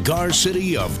in the cigar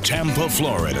city of Tampa,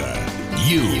 Florida,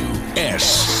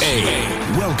 USA.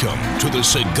 Welcome to the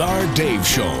Cigar Dave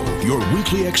Show, your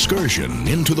weekly excursion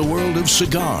into the world of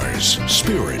cigars,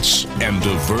 spirits, and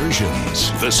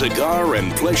diversions. The cigar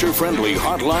and pleasure-friendly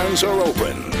hotlines are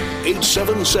open.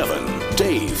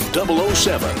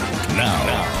 877-DAVE-007.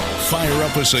 Now, fire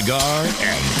up a cigar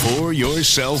and pour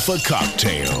yourself a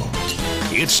cocktail.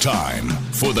 It's time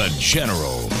for the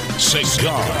General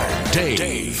Cigar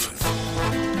Dave.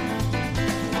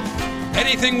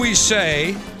 Anything we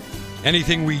say,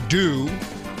 anything we do,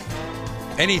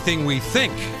 anything we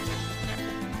think,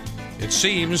 it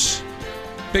seems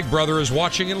Big Brother is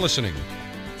watching and listening.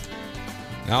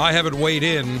 Now, I haven't weighed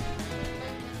in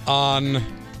on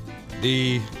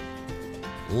the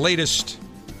latest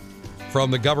from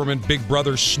the government, Big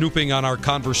Brother snooping on our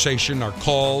conversation, our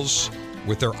calls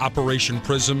with their Operation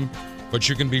Prism, but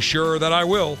you can be sure that I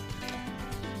will,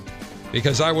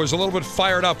 because I was a little bit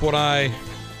fired up when I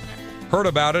heard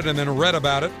about it and then read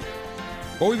about it.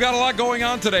 But we've got a lot going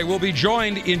on today. We'll be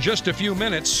joined in just a few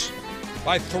minutes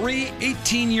by 3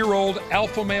 18-year-old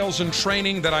alpha males in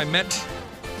training that I met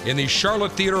in the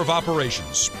Charlotte Theater of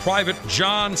Operations. Private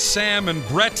John, Sam, and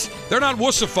Brett. They're not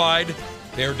wussified.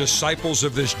 They're disciples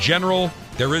of this general.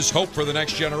 There is hope for the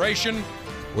next generation.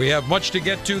 We have much to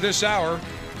get to this hour,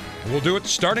 and we'll do it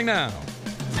starting now.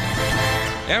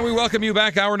 And we welcome you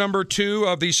back. Hour number 2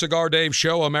 of the Cigar Dave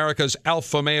Show, America's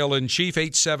alpha male in chief,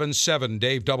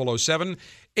 877-DAVE-007,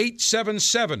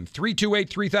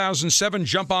 877-328-3007.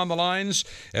 Jump on the lines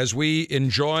as we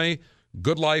enjoy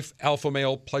good life, alpha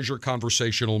male, pleasure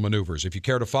conversational maneuvers. If you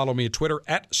care to follow me at Twitter,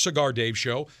 at Cigar Dave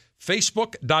Show,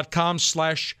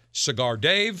 Facebook.com/Cigar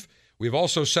Dave. We've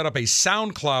also set up a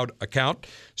SoundCloud account,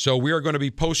 so we are going to be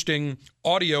posting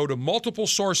audio to multiple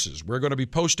sources. We're going to be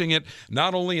posting it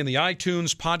not only in the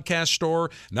iTunes podcast store,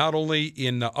 not only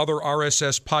in other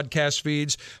RSS podcast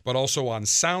feeds, but also on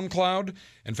SoundCloud.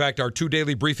 In fact, our 2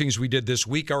 daily briefings we did this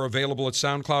week are available at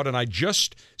SoundCloud, and I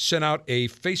just sent out a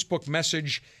Facebook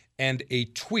message and a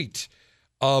tweet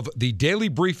of the daily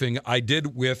briefing I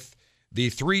did with the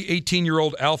 3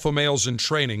 18-year-old alpha males in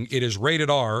training. It is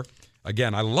rated R.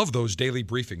 Again, I love those daily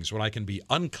briefings when I can be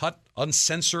uncut,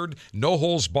 uncensored, no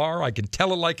holds bar. I can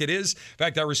tell it like it is. In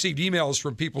fact, I received emails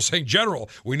from people saying, General,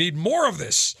 we need more of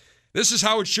this. This is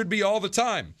how it should be all the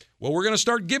time. Well, we're going to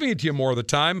start giving it to you more of the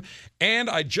time. And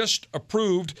I just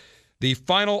approved the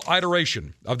final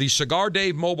iteration of the Cigar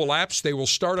Dave mobile apps. They will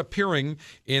start appearing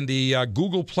in the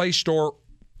Google Play Store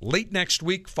late next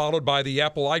week, followed by the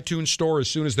Apple iTunes Store as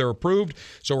soon as they're approved.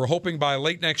 So we're hoping by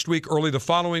late next week, early the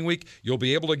following week, you'll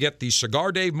be able to get the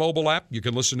Cigar Dave mobile app. You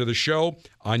can listen to the show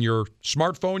on your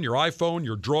smartphone, your iPhone,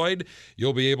 your Droid.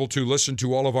 You'll be able to listen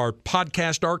to all of our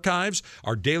podcast archives,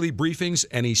 our daily briefings,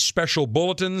 any special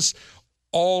bulletins,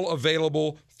 all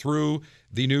available through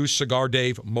the new Cigar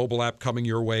Dave mobile app coming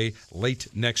your way late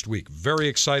next week. Very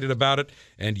excited about it,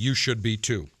 and you should be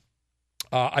too.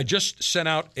 I just sent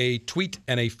out a tweet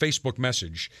and a Facebook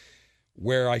message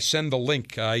where I send the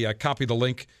link, I copy the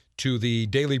link to the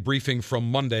daily briefing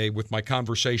from Monday with my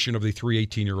conversation of the 3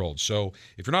 18-year-olds. So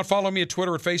if you're not following me at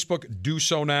Twitter or Facebook, do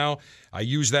so now. I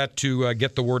use that to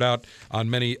get the word out on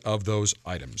many of those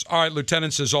items. All right,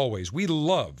 Lieutenants, as always, we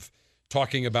love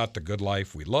talking about the good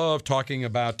life. We love talking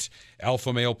about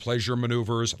alpha male pleasure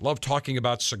maneuvers. Love talking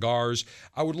about cigars.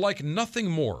 I would like nothing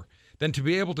more than to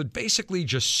be able to basically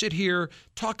just sit here,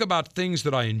 talk about things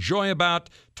that I enjoy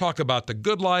about, talk about the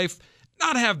good life,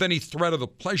 not have any threat of the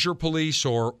pleasure police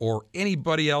or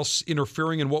anybody else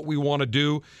interfering in what we want to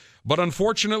do. But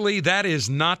unfortunately, that is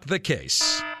not the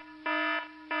case.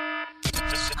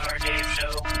 The Cigar Dave Show.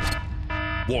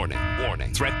 Warning,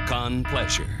 warning. Threat con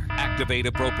pleasure. Activate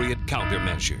appropriate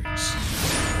countermeasures.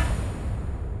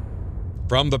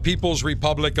 From the People's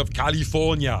Republic of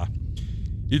California.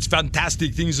 It's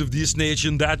fantastic things of this nature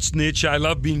and that nature. I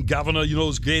love being governor. You know,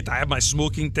 it's great. I have my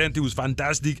smoking tent. It was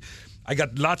fantastic. I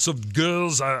got lots of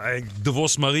girls. I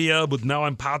divorced Maria, but now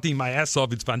I'm partying my ass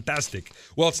off. It's fantastic.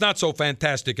 Well, it's not so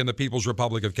fantastic in the People's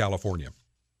Republic of California.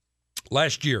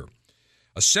 Last year,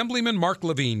 Assemblyman Mark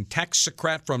Levine,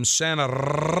 taxocrat from San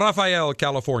Rafael,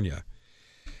 California,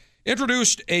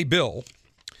 introduced a bill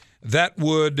that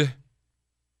would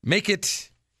make it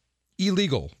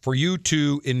illegal for you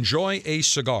to enjoy a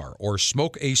cigar or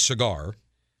smoke a cigar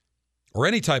or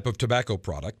any type of tobacco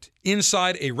product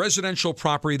inside a residential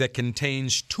property that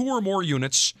contains 2 or more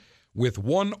units with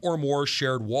 1 or more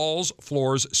shared walls,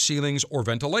 floors, ceilings, or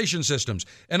ventilation systems.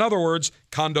 In other words,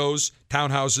 condos,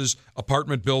 townhouses,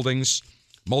 apartment buildings,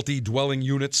 multi-dwelling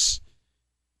units.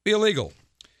 Be illegal.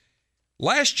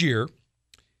 Last year,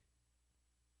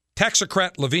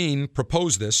 taxocrat Levine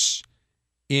proposed this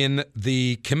in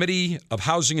the Committee of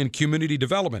Housing and Community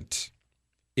Development.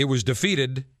 It was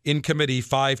defeated in committee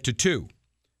 5-2.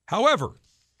 However,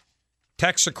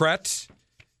 taxocrat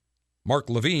Mark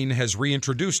Levine has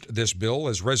reintroduced this bill,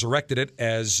 has resurrected it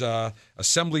as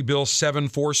Assembly Bill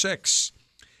 746.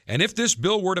 And if this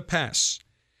bill were to pass,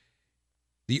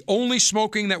 the only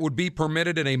smoking that would be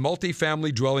permitted in a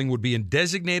multifamily dwelling would be in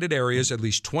designated areas at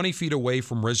least 20 feet away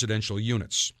from residential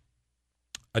units.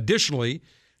 Additionally,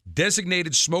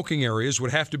 designated smoking areas would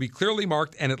have to be clearly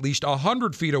marked and at least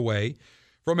 100 feet away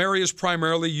from areas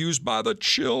primarily used by the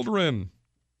children.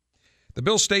 The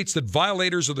bill states that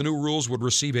violators of the new rules would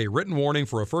receive a written warning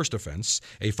for a first offense,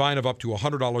 a fine of up to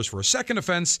 $100 for a second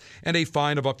offense, and a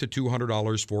fine of up to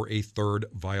 $200 for a third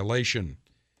violation.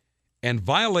 And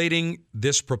violating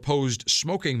this proposed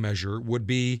smoking measure would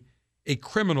be a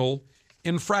criminal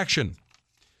infraction.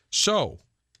 So,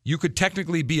 you could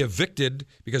technically be evicted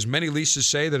because many leases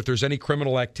say that if there's any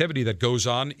criminal activity that goes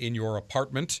on in your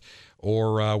apartment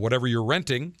or whatever you're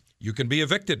renting, you can be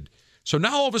evicted. So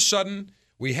now all of a sudden,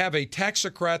 we have a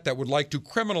taxocrat that would like to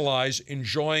criminalize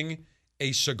enjoying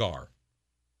a cigar.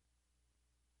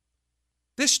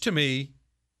 This, to me,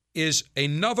 is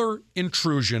another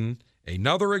intrusion,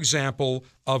 another example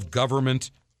of government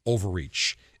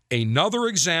overreach, another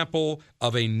example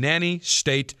of a nanny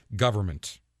state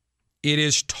government. It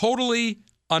is totally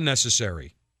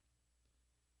unnecessary.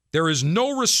 There is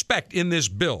no respect in this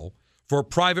bill for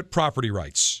private property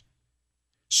rights.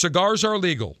 Cigars are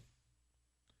legal.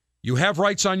 You have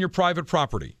rights on your private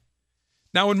property.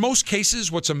 Now, in most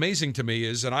cases, what's amazing to me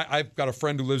is, and I've got a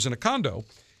friend who lives in a condo,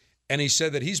 and he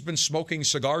said that he's been smoking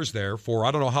cigars there for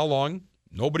I don't know how long.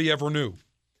 Nobody ever knew.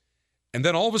 And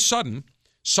then all of a sudden,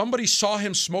 somebody saw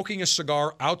him smoking a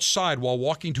cigar outside while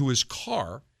walking to his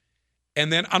car.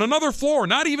 And then on another floor,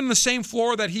 not even the same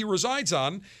floor that he resides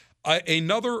on,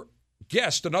 another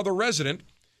guest, another resident,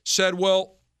 said,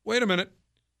 well, wait a minute.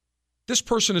 This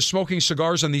person is smoking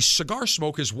cigars, and the cigar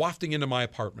smoke is wafting into my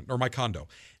apartment or my condo.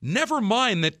 Never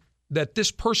mind that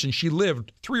this person, she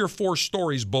lived 3 or 4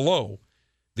 stories below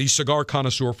the cigar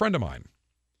connoisseur friend of mine.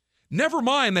 Never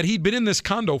mind that he'd been in this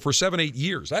condo for 7-8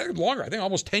 years. Longer, I think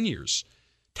almost 10 years.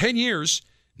 10 years,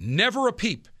 never a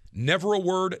peep, never a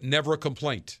word, never a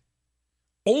complaint.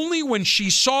 Only when she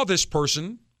saw this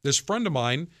person, this friend of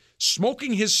mine,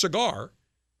 smoking his cigar,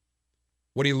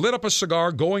 when he lit up a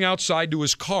cigar going outside to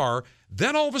his car,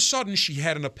 then all of a sudden she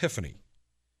had an epiphany.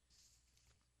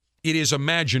 It is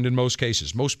imagined in most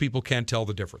cases. Most people can't tell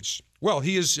the difference. Well,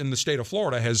 he is in the state of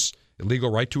Florida, has a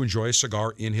legal right to enjoy a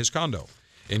cigar in his condo.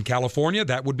 In California,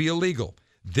 that would be illegal.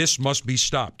 This must be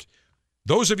stopped.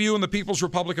 Those of you in the People's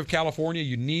Republic of California,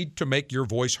 you need to make your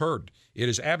voice heard. It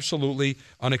is absolutely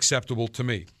unacceptable to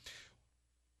me.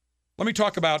 Let me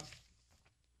talk about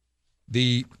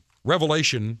the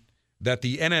revelation that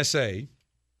the NSA,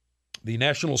 the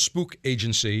National Spook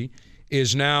Agency,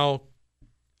 is now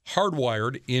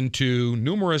hardwired into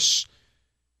numerous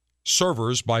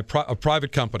servers by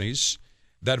private companies,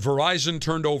 that Verizon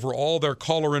turned over all their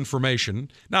caller information,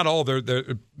 not all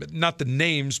not the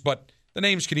names, but the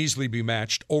names can easily be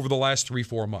matched over the last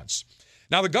 3-4 months.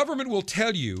 Now, the government will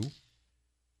tell you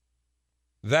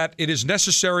that it is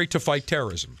necessary to fight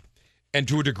terrorism, and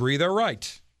to a degree, they're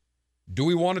right. Do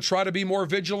we want to try to be more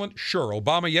vigilant? Sure.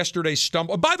 Obama yesterday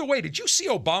stumbled. Oh, by the way, did you see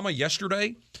Obama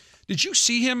yesterday? Did you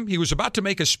see him? He was about to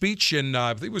make a speech in,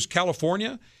 I think it was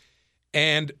California,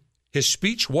 and his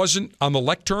speech wasn't on the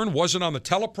lectern, wasn't on the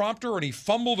teleprompter, and he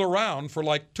fumbled around for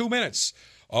like 2 minutes.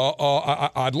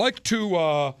 I'd like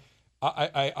to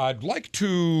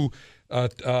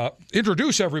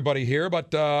introduce everybody here,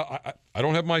 but I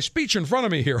don't have my speech in front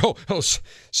of me here.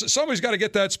 Somebody's got to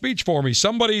get that speech for me.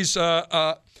 Somebody's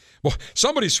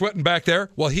sweating back there.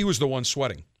 Well, he was the one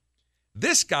sweating.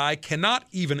 This guy cannot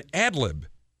even ad-lib.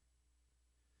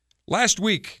 Last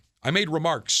week, I made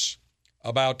remarks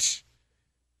about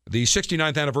the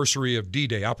 69th anniversary of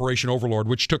D-Day, Operation Overlord,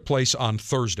 which took place on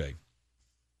Thursday.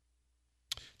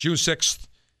 June 6th,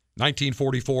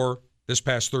 1944, this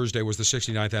past Thursday was the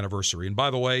 69th anniversary. And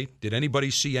by the way, did anybody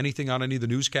see anything on any of the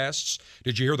newscasts?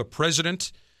 Did you hear the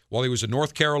president, while he was in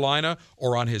North Carolina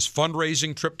or on his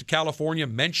fundraising trip to California,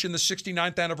 mention the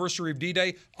 69th anniversary of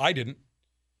D-Day? I didn't.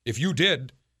 If you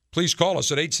did, please call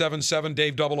us at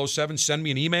 877-DAVE-007. Send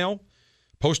me an email,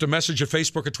 post a message at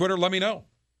Facebook or Twitter. Let me know.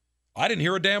 I didn't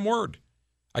hear a damn word.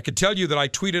 I could tell you that I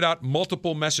tweeted out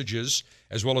multiple messages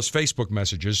as well as Facebook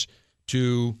messages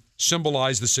to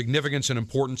symbolize the significance and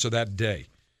importance of that day.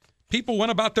 People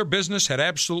went about their business, had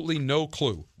absolutely no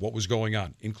clue what was going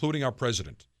on, including our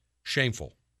president.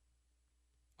 Shameful.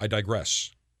 I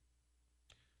digress.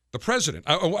 The president,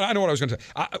 I know what I was going to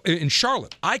say. In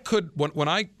Charlotte, I could, when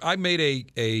I made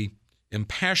a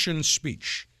impassioned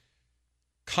speech,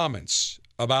 comments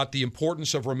about the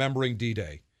importance of remembering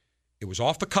D-Day. It was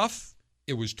off the cuff.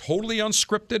 It was totally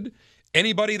unscripted.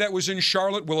 Anybody that was in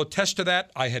Charlotte will attest to that.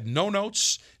 I had no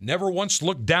notes, never once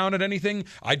looked down at anything.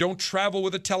 I don't travel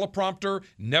with a teleprompter,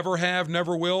 never have,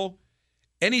 never will.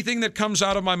 Anything that comes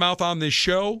out of my mouth on this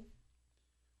show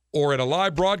or at a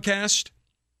live broadcast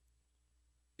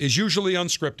is usually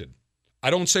unscripted.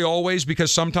 I don't say always,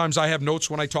 because sometimes I have notes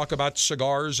when I talk about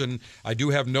cigars, and I do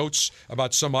have notes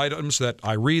about some items that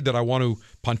I read that I want to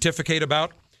pontificate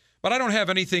about. But I don't have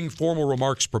anything formal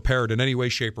remarks prepared in any way,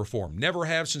 shape, or form. Never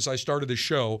have since I started this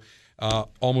show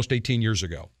almost 18 years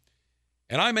ago.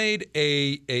 And I made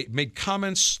made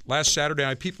comments last Saturday. I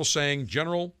had people saying,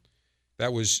 General,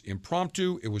 that was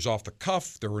impromptu. It was off the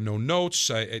cuff. There were no notes.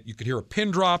 You could hear a pin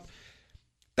drop.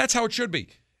 That's how it should be.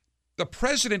 The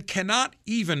president cannot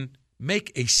even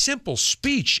make a simple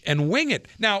speech and wing it.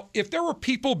 Now, if there were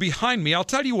people behind me, I'll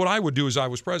tell you what I would do as I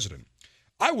was president.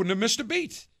 I wouldn't have missed a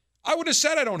beat. I would have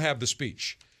said I don't have the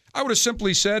speech. I would have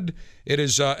simply said it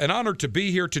is an honor to be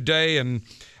here today, and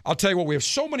I'll tell you what, we have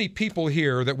so many people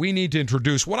here that we need to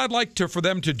introduce. What I'd like for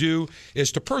them to do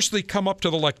is to personally come up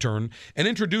to the lectern and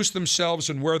introduce themselves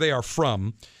and where they are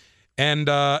from, and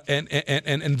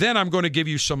then I'm going to give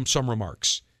you some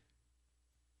remarks.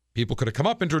 People could have come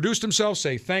up, introduced themselves,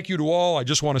 say thank you to all. I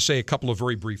just want to say a couple of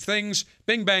very brief things.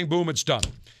 Bing, bang, boom, it's done.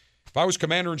 If I was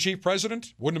Commander-in-Chief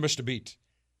President, wouldn't have missed a beat.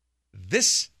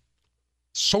 This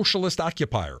socialist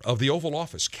occupier of the Oval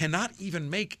Office cannot even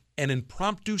make an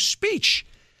impromptu speech.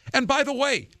 And by the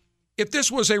way, if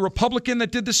this was a Republican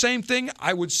that did the same thing,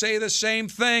 I would say the same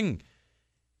thing.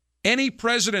 Any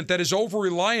president that is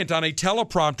over-reliant on a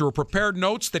teleprompter or prepared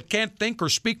notes that can't think or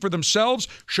speak for themselves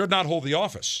should not hold the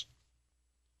office.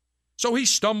 So he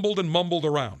stumbled and mumbled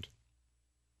around.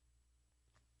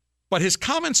 But his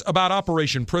comments about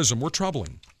Operation PRISM were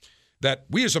troubling, that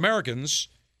we as Americans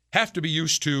have to be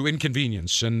used to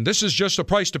inconvenience, and this is just a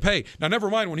price to pay. Now, never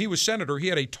mind, when he was senator, he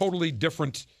had a totally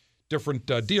different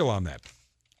deal on that.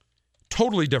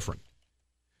 Totally different.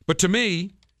 But to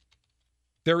me,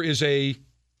 there is a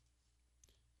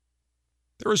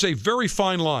very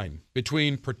fine line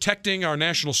between protecting our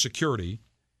national security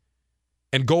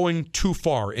and going too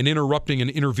far and interrupting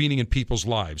and intervening in people's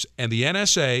lives. And the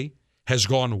NSA has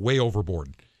gone way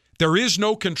overboard. There is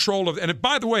no control of, and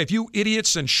by the way, if you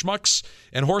idiots and schmucks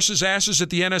and horses' asses at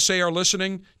the NSA are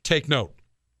listening, take note.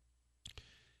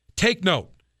 Take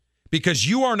note, because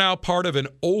you are now part of an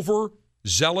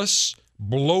overzealous,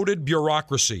 bloated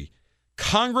bureaucracy.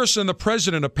 Congress and the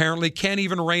president apparently can't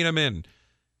even rein them in.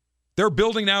 They're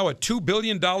building now a $2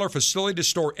 billion facility to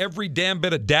store every damn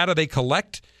bit of data they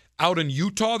collect out in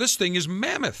Utah. This thing is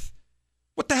mammoth.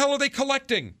 What the hell are they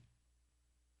collecting?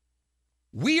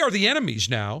 We are the enemies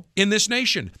now in this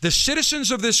nation. The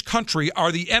citizens of this country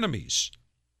are the enemies.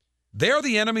 They're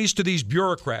the enemies to these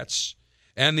bureaucrats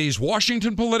and these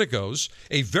Washington politicos,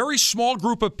 a very small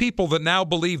group of people that now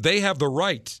believe they have the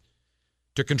right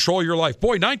to control your life.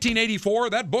 Boy, 1984,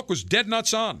 that book was dead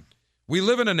nuts on. We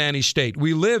live in a nanny state.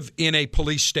 We live in a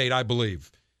police state, I believe.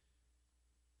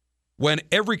 When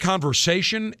every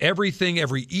conversation, everything,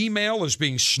 every email is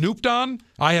being snooped on,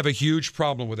 I have a huge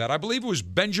problem with that. I believe it was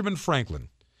Benjamin Franklin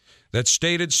that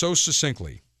stated so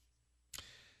succinctly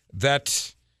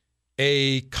that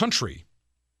a country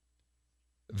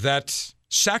that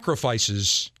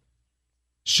sacrifices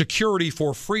security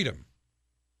for freedom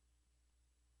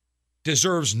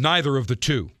deserves neither of the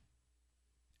two.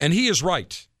 And he is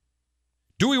right.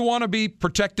 Do we want to be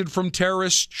protected from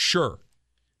terrorists? Sure.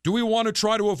 Do we want to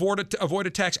try to avoid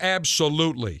attacks?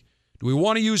 Absolutely. Do we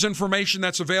want to use information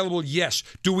that's available? Yes.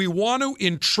 Do we want to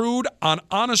intrude on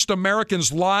honest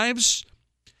Americans' lives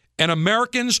and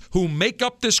Americans who make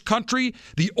up this country?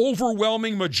 The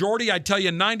overwhelming majority, I'd tell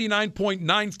you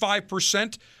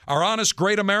 99.95% are honest,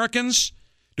 great Americans.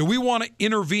 Do we want to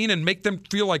intervene and make them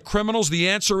feel like criminals? The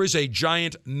answer is a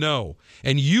giant no.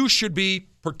 And you should be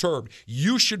perturbed.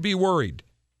 You should be worried.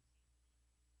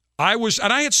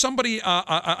 I had somebody,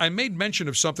 I made mention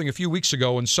of something a few weeks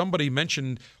ago, and somebody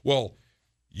mentioned, well,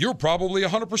 you're probably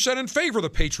 100% in favor of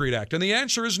the Patriot Act. And the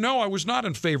answer is no, I was not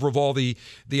in favor of all the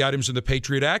items in the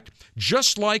Patriot Act.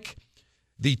 Just like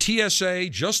the TSA,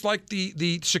 just like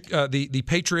the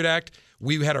Patriot Act,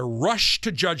 we had a rush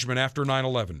to judgment after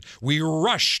 9/11. We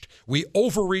rushed. We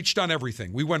overreached on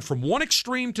everything. We went from one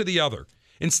extreme to the other.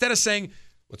 Instead of saying,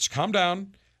 let's calm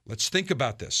down, let's think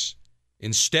about this.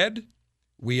 Instead,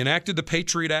 we enacted the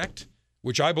Patriot Act,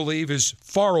 which I believe is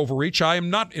far overreach. I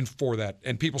am not for that.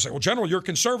 And people say, well, General, you're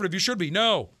conservative. You should be.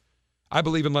 No, I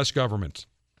believe in less government.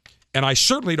 And I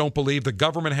certainly don't believe the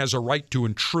government has a right to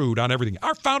intrude on everything.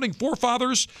 Our founding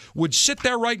forefathers would sit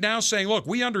there right now saying, look,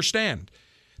 we understand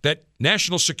that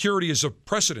national security is of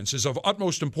precedence, is of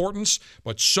utmost importance,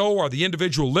 but so are the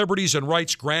individual liberties and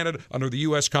rights granted under the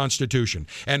U.S. Constitution.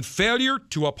 And failure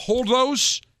to uphold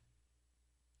those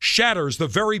shatters the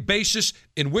very basis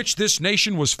in which this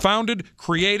nation was founded,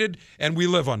 created, and we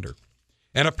live under.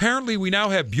 And apparently we now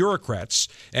have bureaucrats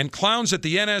and clowns at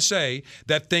the NSA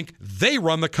that think they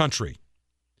run the country.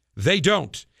 They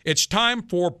don't. It's time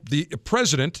for the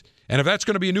president, and if that's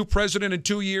going to be a new president in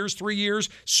 2 years, 3 years,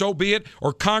 so be it,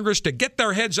 or Congress to get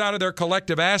their heads out of their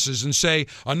collective asses and say,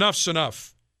 enough's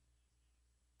enough.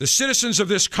 The citizens of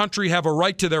this country have a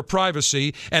right to their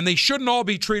privacy, and they shouldn't all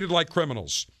be treated like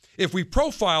criminals. If we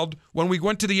profiled when we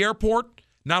went to the airport,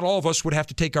 not all of us would have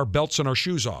to take our belts and our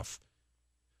shoes off.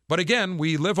 But again,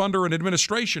 we live under an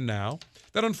administration now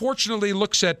that unfortunately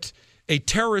looks at a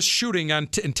terrorist shooting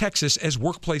in Texas as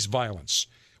workplace violence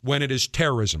when it is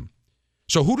terrorism.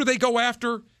 So who do they go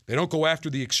after? They don't go after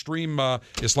the extreme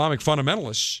Islamic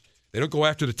fundamentalists. They don't go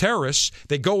after the terrorists.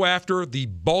 They go after the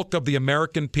bulk of the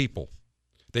American people.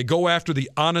 They go after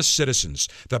the honest citizens,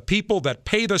 the people that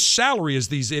pay the salary as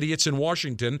these idiots in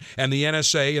Washington and the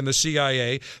NSA and the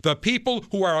CIA, the people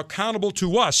who are accountable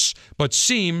to us but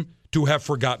seem to have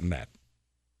forgotten that.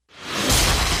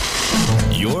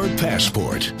 Your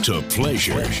passport to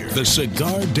pleasure. The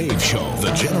Cigar Dave Show.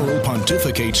 The General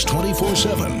pontificates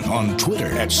 24/7 on Twitter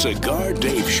at Cigar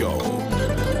Dave Show.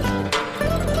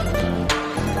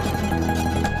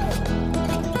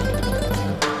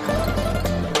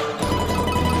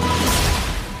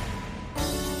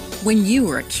 When you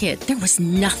were a kid, there was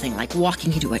nothing like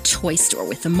walking into a toy store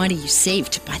with the money you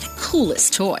saved to buy the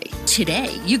coolest toy.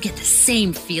 Today, you get the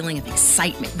same feeling of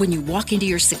excitement when you walk into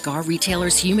your cigar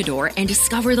retailer's humidor and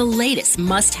discover the latest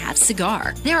must-have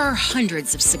cigar. There are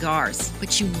hundreds of cigars,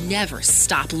 but you never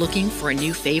stop looking for a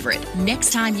new favorite.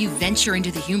 Next time you venture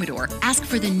into the humidor, ask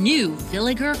for the new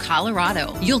Villiger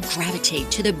Colorado. You'll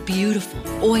gravitate to the beautiful,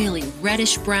 oily,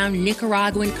 reddish-brown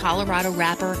Nicaraguan Colorado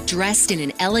wrapper dressed in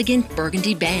an elegant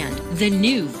burgundy band. The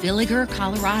new Villiger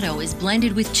Colorado is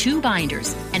blended with 2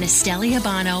 binders, an Esteli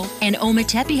Habano and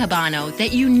Ometepe Habano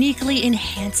that uniquely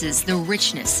enhances the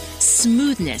richness,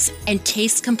 smoothness, and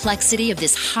taste complexity of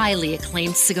this highly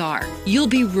acclaimed cigar. You'll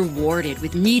be rewarded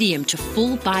with medium to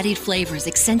full-bodied flavors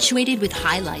accentuated with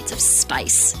highlights of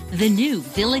spice. The new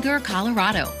Villiger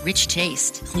Colorado, rich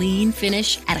taste, clean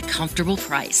finish at a comfortable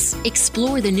price.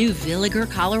 Explore the new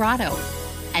Villiger Colorado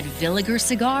at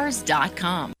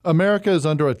VilligerCigars.com. America is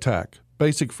under attack.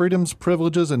 Basic freedoms,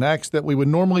 privileges, and acts that we would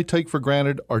normally take for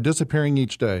granted are disappearing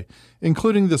each day,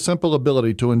 including the simple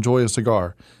ability to enjoy a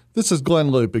cigar. This is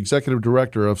Glenn Loop, Executive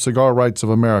Director of Cigar Rights of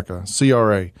America,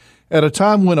 CRA. At a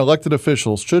time when elected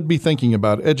officials should be thinking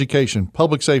about education,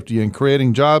 public safety, and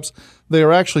creating jobs, they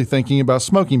are actually thinking about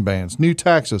smoking bans, new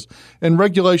taxes, and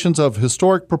regulations of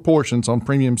historic proportions on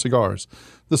premium cigars.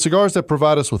 The cigars that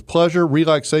provide us with pleasure,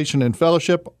 relaxation, and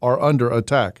fellowship are under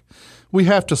attack. We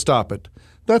have to stop it.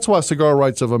 That's why Cigar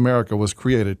Rights of America was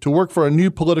created, to work for a new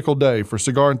political day for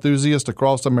cigar enthusiasts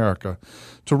across America,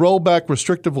 to roll back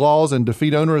restrictive laws and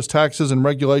defeat onerous taxes and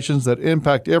regulations that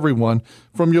impact everyone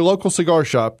from your local cigar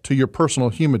shop to your personal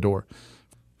humidor.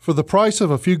 For the price of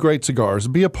a few great cigars,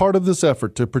 be a part of this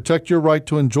effort to protect your right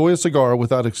to enjoy a cigar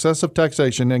without excessive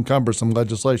taxation and cumbersome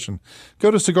legislation.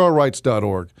 Go to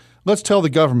cigarrights.org. Let's tell the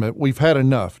government we've had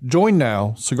enough. Join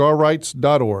now,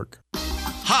 cigarrights.org.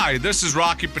 Hi, this is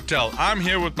Rocky Patel. I'm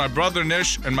here with my brother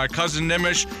Nish and my cousin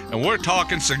Nimish, and we're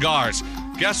talking cigars.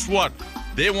 Guess what?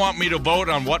 They want me to vote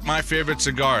on what my favorite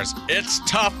cigar is. It's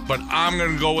tough, but I'm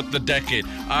going to go with the Decade.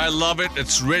 I love it.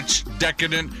 It's rich,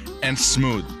 decadent, and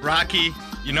smooth. Rocky,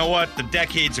 you know what? The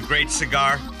Decade's a great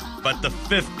cigar, but the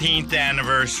 15th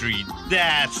anniversary,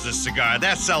 that's the cigar.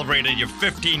 That celebrated your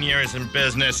 15 years in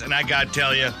business, and I gotta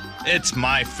tell you, it's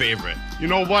my favorite. You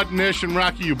know what, Nish and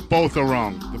Rocky, you both are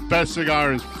wrong. The best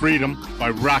cigar is Freedom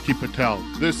by Rocky Patel.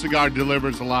 This cigar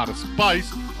delivers a lot of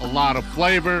spice, a lot of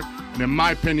flavor, and in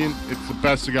my opinion, it's the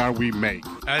best cigar we make.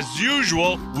 As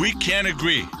usual, we can't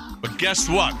agree. But guess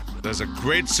what? There's a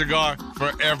great cigar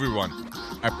for everyone.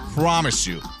 I promise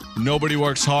you, nobody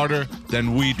works harder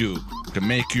than we do to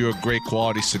make you a great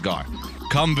quality cigar.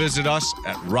 Come visit us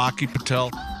at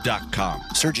RockyPatel.com.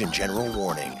 Surgeon General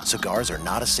warning: cigars are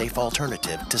not a safe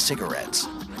alternative to cigarettes.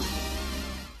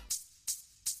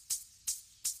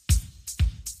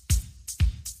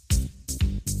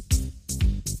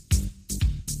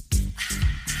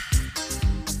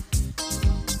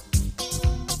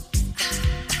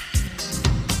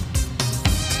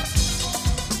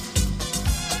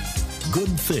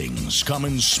 Good things come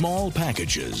in small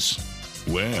packages.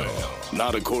 Well,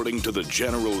 not according to the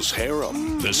General's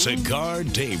harem. The Cigar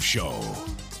Dave Show.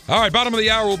 All right, bottom of the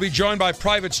hour, we'll be joined by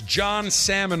Privates John,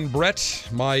 Sam, and Brett,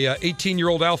 my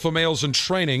 18-year-old alpha males in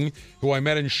training, who I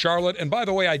met in Charlotte. And by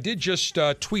the way, I did just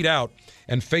tweet out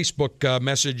and Facebook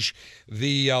message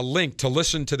the link to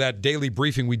listen to that daily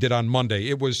briefing we did on Monday.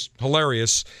 It was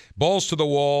hilarious. Balls to the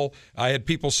wall. I had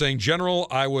people saying, General,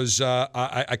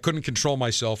 I couldn't control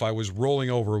myself. I was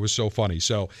rolling over. It was so funny.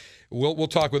 So we'll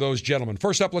talk with those gentlemen.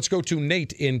 First up, let's go to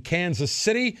Nate in Kansas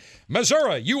City.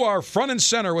 Missouri, you are front and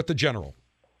center with the General.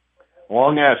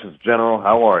 Long ashes, General.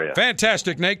 How are you?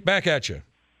 Fantastic, Nate. Back at you.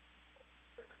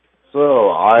 So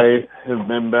I have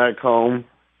been back home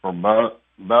for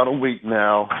about a week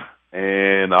now,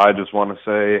 and I just want to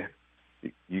say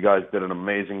you guys did an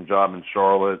amazing job in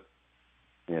Charlotte.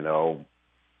 You know,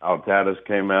 Altadas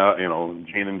came out,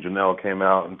 Gene and Janelle came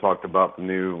out and talked about the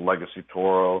new Legacy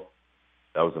Toro.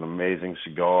 That was an amazing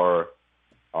cigar.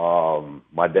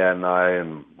 My dad and I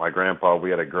and my grandpa, we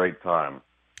had a great time.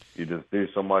 You just do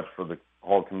so much for the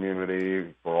whole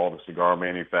community, for all the cigar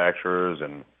manufacturers,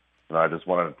 and I just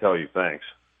wanted to tell you thanks.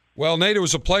 Well, Nate, it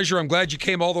was a pleasure. I'm glad you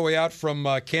came all the way out from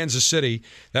Kansas City.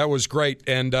 That was great.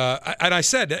 And I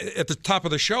said at the top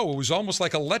of the show, it was almost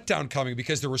like a letdown coming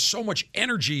because there was so much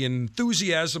energy and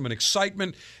enthusiasm and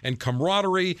excitement and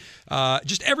camaraderie.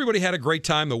 Just everybody had a great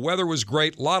time. The weather was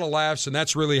great, a lot of laughs, and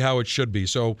that's really how it should be.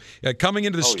 So coming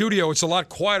into the studio, it's a lot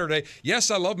quieter today.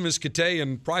 Yes, I love Ms. Kate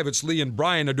and Privates Lee and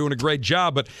Brian are doing a great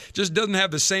job, but just doesn't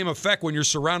have the same effect when you're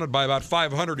surrounded by about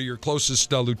 500 of your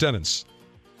closest lieutenants.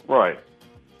 Right.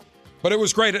 But it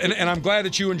was great, and I'm glad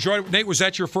that you enjoyed it. Nate, was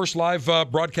that your first live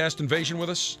broadcast invasion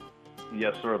with us?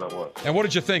 Yes, sir, that was. And what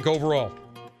did you think overall?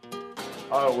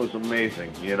 Oh, it was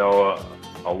amazing. You know,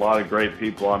 a lot of great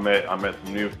people I met. I met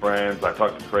some new friends. I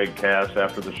talked to Craig Cass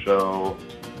after the show,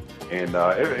 and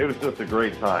it was just a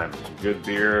great time. Some good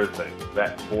beers.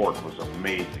 That pork was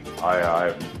amazing.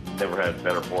 I've never had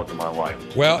better pork in my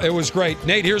life. Well, it was great.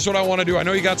 Nate, here's what I want to do. I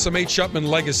know you got some H. Upman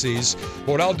legacies.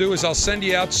 What I'll do is I'll send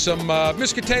you out some,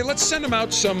 Miss Kate, let's send them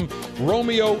out some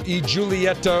Romeo y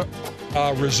Julieta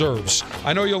reserves.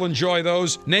 I know you'll enjoy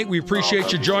those. Nate, we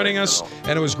appreciate you joining us,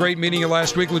 and it was great meeting you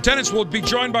last week. Lieutenants will be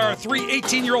joined by our 3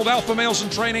 18-year-old alpha males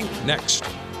in training next.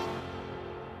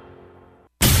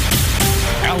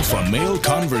 Alpha male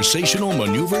conversational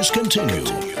maneuvers continue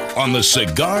on the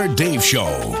Cigar Dave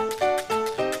Show.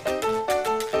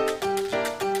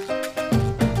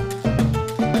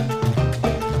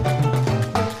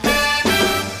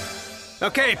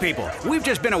 Okay, people, we've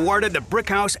just been awarded the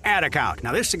Brickhouse Ad Account.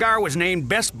 Now, this cigar was named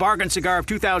Best Bargain Cigar of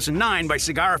 2009 by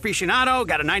Cigar Aficionado,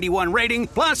 got a 91 rating,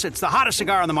 plus it's the hottest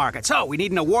cigar on the market. So, we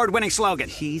need an award-winning slogan.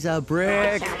 She's a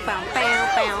brick.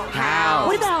 How?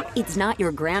 What about it's not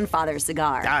your grandfather's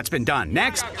cigar? It's been done.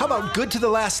 Next. How about good to the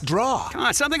last draw?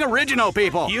 Something original,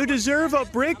 people. You deserve a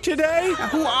brick today?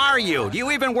 Who are you? Do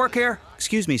you even work here?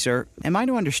 Excuse me, sir. Am I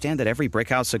to understand that every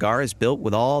Brickhouse cigar is built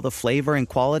with all the flavor and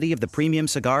quality of the premium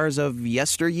cigars of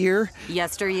yesteryear?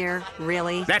 Yesteryear?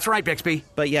 Really? That's right, Bixby.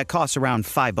 But yet costs around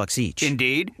 $5 each.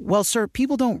 Indeed. Well, sir,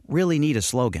 people don't really need a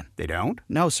slogan. They don't?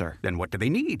 No, sir. Then what do they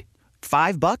need?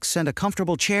 $5 and a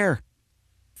comfortable chair.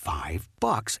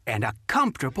 $5 and a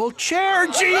comfortable chair,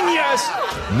 genius!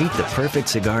 Meet the perfect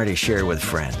cigar to share with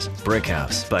friends.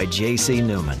 Brickhouse by J.C.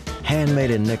 Newman.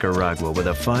 Handmade in Nicaragua with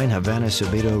a fine Havana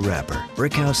Subito wrapper.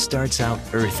 Brickhouse starts out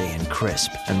earthy and crisp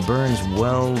and burns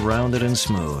well-rounded and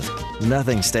smooth.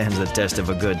 Nothing stands the test of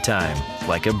a good time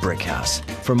like a Brickhouse.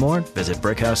 For more, visit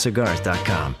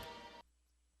BrickhouseCigars.com.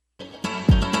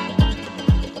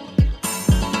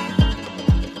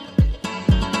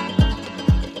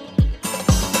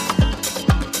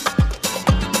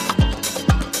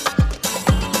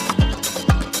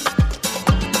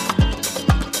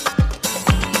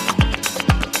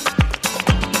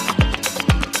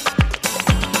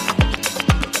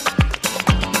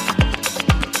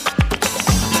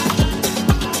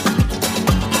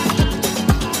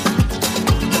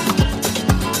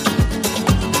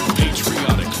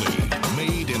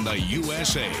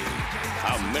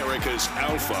 America's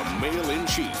alpha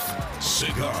male-in-chief,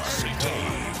 Cigar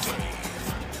Dave.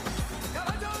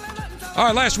 All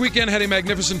right, last weekend had a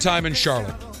magnificent time in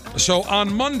Charlotte. So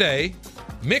on Monday,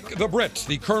 Mick the Brit,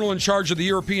 the colonel in charge of the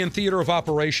European Theater of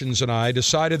Operations, and I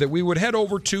decided that we would head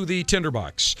over to the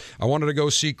Tinderbox. I wanted to go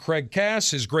see Craig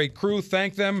Cass, his great crew,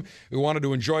 thank them. We wanted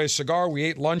to enjoy a cigar. We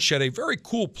ate lunch at a very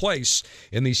cool place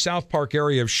in the South Park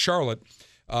area of Charlotte.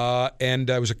 And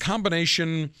it was a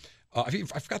combination... I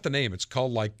forgot the name. It's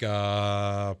called I'm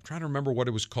trying to remember what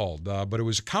it was called. But it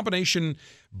was a combination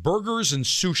burgers and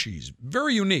sushis.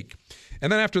 Very unique.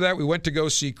 And then after that, we went to go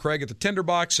see Craig at the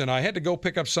Tinderbox, and I had to go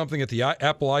pick up something at the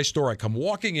Apple iStore. I come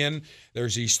walking in.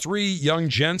 There's these 3 young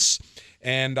gents,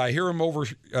 and I hear him over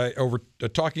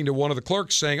talking to one of the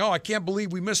clerks saying, "Oh, I can't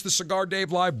believe we missed the Cigar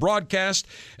Dave live broadcast."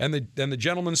 And the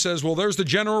gentleman says, "Well, there's the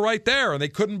general right there," and they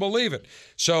couldn't believe it.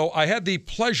 So I had the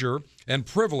pleasure and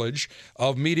privilege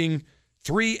of meeting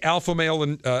 3 alpha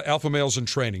males in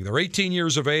training. They're 18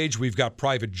 years of age. We've got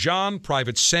Private John,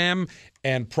 Private Sam,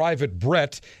 and Private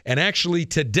Brett. And actually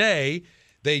today,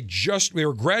 they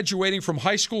were graduating from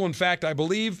high school. In fact, I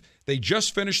believe they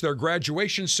just finished their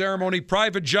graduation ceremony.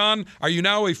 Private John, are you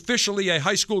now officially a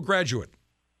high school graduate?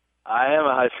 I am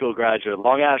a high school graduate.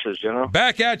 Long ashes, General.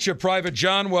 Back at you, Private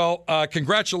John. Well,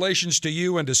 congratulations to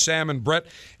you and to Sam and Brett.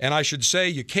 And I should say,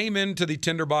 you came into the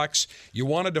Tinderbox. You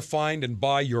wanted to find and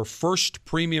buy your first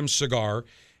premium cigar.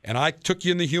 And I took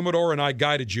you in the humidor and I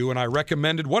guided you. And I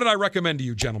recommended, what did I recommend to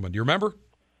you, gentlemen? Do you remember?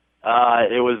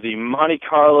 It was the Monte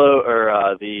Carlo,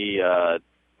 or the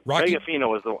Vega Fina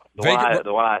was the one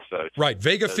I spoke. Right,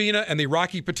 Vega Fina and the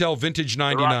Rocky Patel Vintage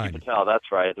 99. The Rocky Patel,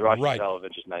 that's right. The Rocky Patel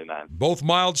Vintage 99. Both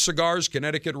mild cigars,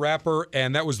 Connecticut wrapper,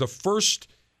 and that was the first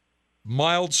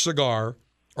mild cigar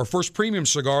or first premium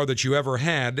cigar that you ever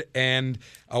had, and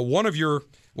one of your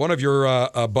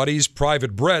buddies,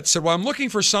 Private Brett, said, "Well, I'm looking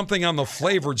for something on the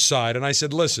flavored side." And I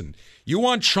said, "Listen, you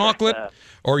want chocolate,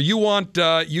 or you want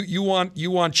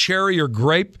you want cherry or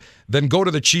grape? Then go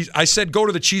to the cheese." I said, "Go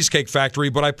to the Cheesecake Factory,"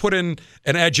 but I put in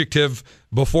an adjective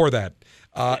before that.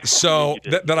 So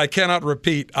that I cannot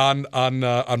repeat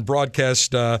on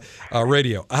broadcast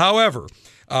radio. However,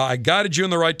 I guided you in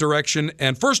the right direction.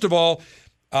 And first of all,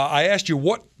 I asked you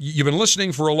what you've been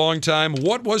listening for a long time.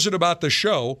 What was it about the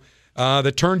show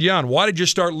that turned you on? Why did you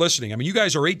start listening? I mean, you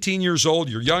guys are 18 years old.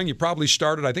 You're young. You probably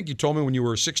started, I think you told me, when you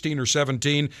were 16 or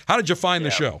 17. How did you find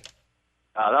the show?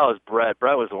 That was Brett.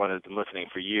 Brett was the one who's been listening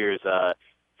for years.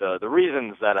 The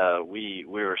reasons that we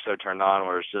were so turned on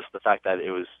was just the fact that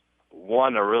it was,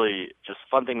 one, a really just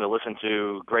fun thing to listen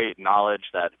to, great knowledge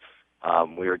that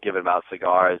we were given about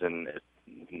cigars, and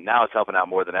now it's helping out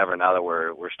more than ever now that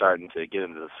we're starting to get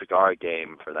into the cigar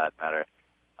game, for that matter.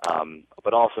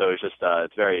 But also it's just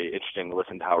it's very interesting to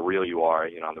listen to how real you are,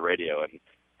 on the radio, and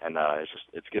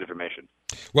it's good information.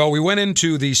 Well, we went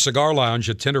into the cigar lounge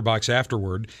at Tinderbox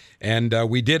afterward, and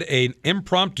we did an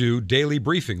impromptu daily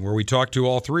briefing where we talked to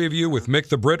all three of you with Mick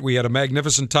the Brit. We had a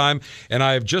magnificent time, and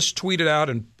I have just tweeted out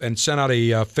and sent out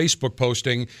a Facebook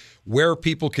posting where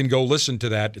people can go listen to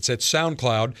that. It's at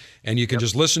SoundCloud, and you can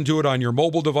just listen to it on your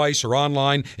mobile device or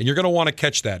online, and you're going to want to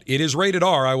catch that. It is rated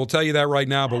R, I will tell you that right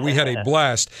now, but we had a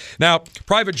blast. Now,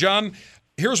 Private John,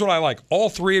 here's what I like. All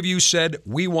three of you said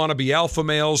we want to be alpha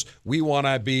males. We don't want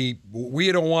to, be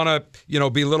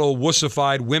little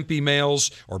wussified, wimpy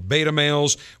males or beta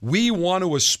males. We want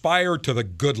to aspire to the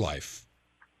good life.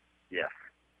 Yes,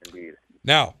 indeed.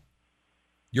 Now,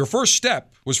 your first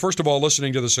step was, first of all,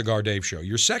 listening to the Cigar Dave Show.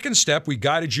 Your second step, we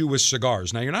guided you with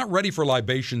cigars. Now, you're not ready for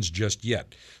libations just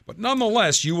yet, but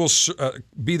nonetheless, you will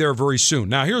be there very soon.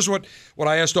 Now, here's what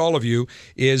I asked all of you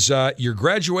is you're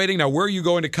graduating. Now, where are you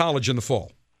going to college in the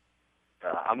fall?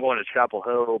 I'm going to Chapel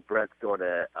Hill. Brett's going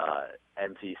to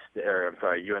UNC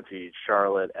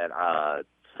Charlotte, and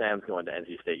Sam's going to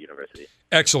NC State University.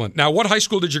 Excellent. Now, what high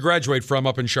school did you graduate from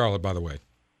up in Charlotte, by the way?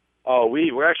 Oh,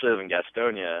 we actually live in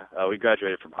Gastonia. We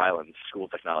graduated from Highland School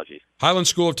of Technology. Highland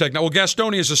School of Technology. Well,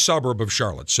 Gastonia is a suburb of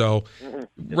Charlotte, so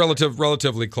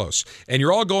relatively close. And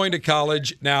you're all going to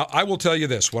college. Now, I will tell you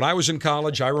this. When I was in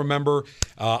college, I remember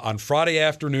on Friday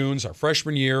afternoons, our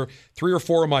freshman year, 3 or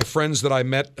 4 of my friends that I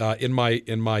met in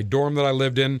my dorm that I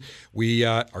lived in,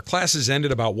 our classes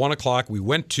ended about 1 o'clock. We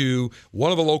went to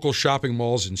one of the local shopping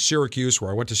malls in Syracuse,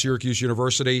 where I went to Syracuse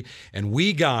University, and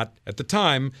we got, at the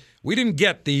time, we didn't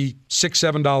get the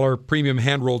 $6, $7 premium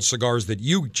hand-rolled cigars that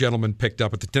you gentlemen picked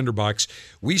up at the Tinderbox.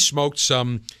 We smoked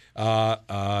some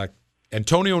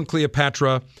Antonio and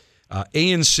Cleopatra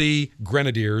ANC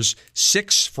Grenadiers,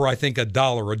 6 for, I think,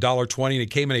 $1 or $1.20, and it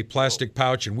came in a plastic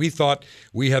pouch, and we thought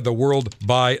we had the world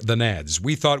by the nads.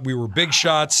 We thought we were big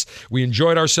shots. We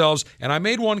enjoyed ourselves, and I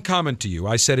made one comment to you.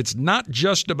 I said, it's not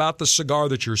just about the cigar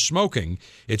that you're smoking,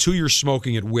 it's who you're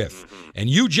smoking it with.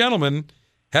 And you gentlemen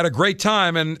had a great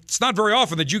time, and it's not very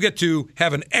often that you get to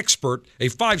have an expert, a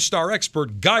 5-star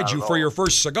expert, guide you for your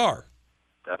first cigar.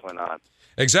 Definitely not.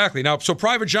 Exactly. Now, so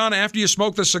Private John, after you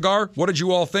smoked the cigar, what did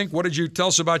you all think? What did you tell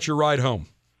us about your ride home?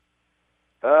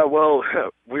 Well,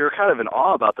 we were kind of in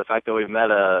awe about the fact that we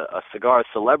met a cigar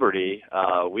celebrity.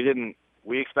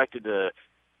 We expected to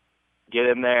get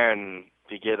in there and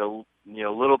to get a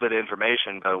little bit of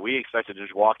information, but we expected to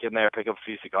just walk in there, pick up a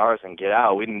few cigars, and get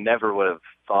out. We never would have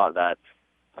thought that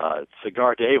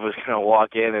Cigar Dave was going to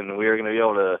walk in and we were going to be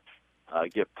able to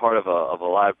get part of a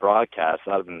live broadcast.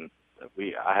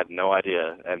 I had no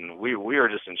idea, and we were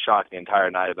just in shock the entire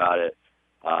night about it.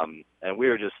 And we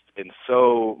were just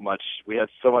we had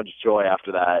so much joy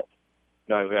after that,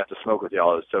 knowing we got to smoke with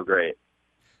y'all. It was so great.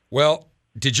 Well,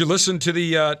 did you listen to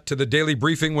the daily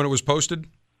briefing when it was posted?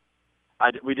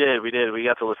 We did. We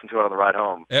got to listen to it on the ride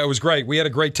home. It was great. We had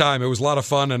a great time. It was a lot of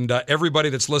fun, and everybody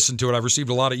that's listened to it, I've received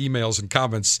a lot of emails and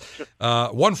comments.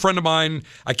 One friend of mine,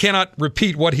 I cannot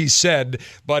repeat what he said,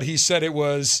 but he said it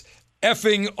was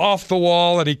effing off the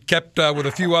wall, and he kept with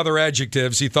a few other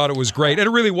adjectives. He thought it was great, and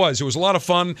it really was. It was a lot of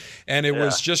fun, and it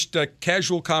was just a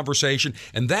casual conversation,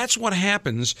 and that's what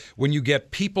happens when you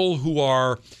get people who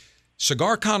are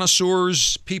cigar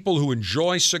connoisseurs, people who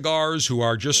enjoy cigars, who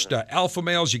are just alpha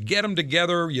males. You get them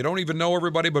together. You don't even know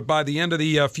everybody, but by the end of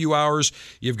the few hours,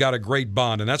 you've got a great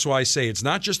bond. And that's why I say it's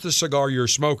not just the cigar you're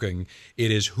smoking,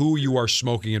 it is who you are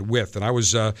smoking it with. And I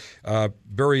was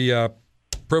very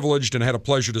privileged and had a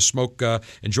pleasure to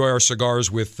enjoy our cigars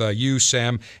with you,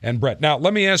 Sam, and Brett. Now,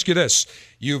 let me ask you this.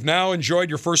 You've now enjoyed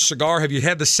your first cigar. Have you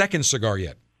had the second cigar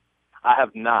yet? I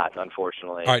have not,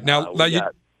 unfortunately. All right, now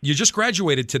you just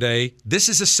graduated today. This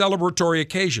is a celebratory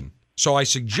occasion. So I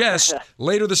suggest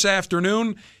later this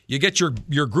afternoon, you get your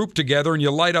group together and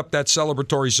you light up that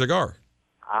celebratory cigar.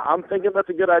 I'm thinking that's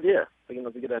a good idea.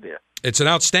 It's an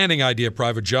outstanding idea,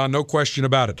 Private John, no question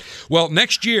about it. Well,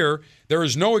 next year, there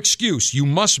is no excuse. You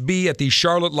must be at the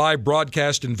Charlotte Live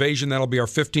Broadcast Invasion. That'll be our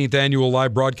 15th annual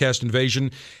Live Broadcast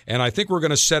Invasion, and I think we're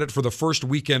going to set it for the first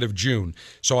weekend of June.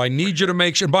 So I need you to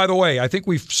make sure. And by the way, I think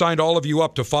we've signed all of you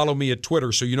up to follow me at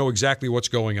Twitter so you know exactly what's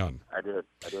going on. I did.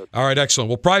 All right, excellent.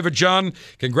 Well, Private John,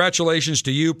 congratulations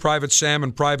to you, Private Sam,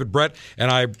 and Private Brett.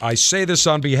 And I say this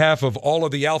on behalf of all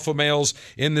of the alpha males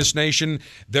in this nation.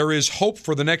 There is hope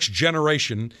for the next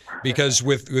generation because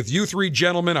with you three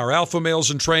gentlemen, our alpha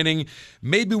males in training,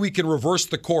 maybe we can reverse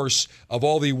the course of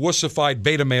all the wussified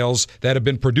beta males that have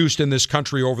been produced in this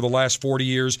country over the last 40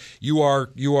 years. You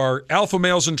are alpha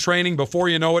males in training. Before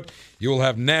you know it, you will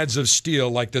have nads of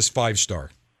steel like this 5-star.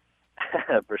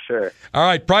 For sure. All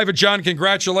right, Private John,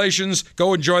 congratulations.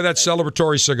 Go enjoy that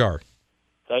celebratory cigar.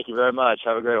 Thank you very much.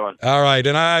 Have a great one. All right,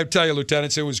 and I tell you,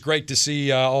 Lieutenants, it was great to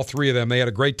see all three of them. They had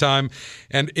a great time.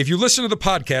 And if you listen to the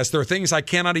podcast, there are things I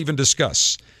cannot even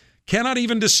discuss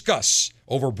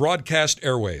over broadcast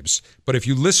airwaves. But if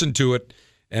you listen to it,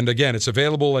 and again, it's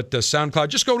available at SoundCloud.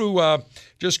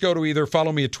 Just go to either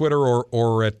follow me at Twitter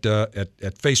or at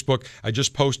Facebook. I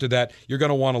just posted that. You're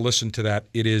going to want to listen to that.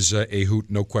 It is a hoot,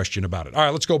 no question about it. All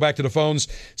right, let's go back to the phones.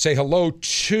 Say hello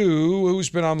to who's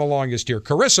been on the longest here.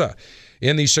 Carissa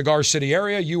in the Cigar City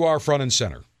area. You are front and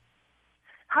center.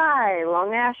 Hi,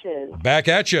 Long Ashes. Back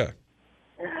at you.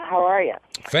 How are you?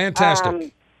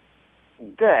 Fantastic.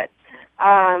 Good.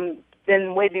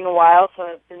 Been waiting a while, so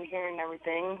I've been hearing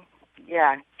everything.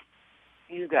 Yeah,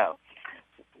 you go.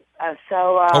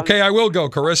 Okay, I will go,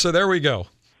 Carissa. There we go.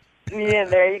 Yeah,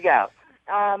 there you go.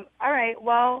 All right.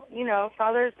 Well,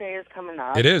 Father's Day is coming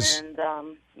up. It is. And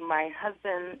my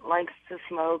husband likes to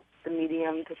smoke the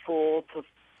medium full to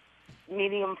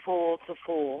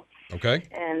full. Okay.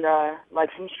 And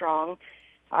likes them strong.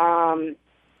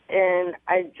 And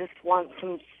I just want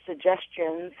some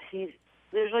suggestions. He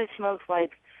usually smokes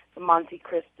like the Monte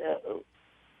Cristo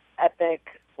Epic,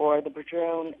 or the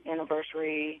Padron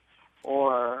Anniversary,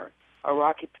 or a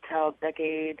Rocky Patel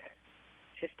Decade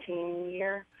 15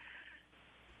 year,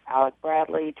 Alec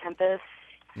Bradley Tempest.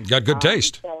 Got good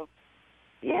taste. So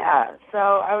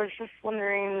I was just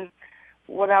wondering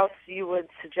what else you would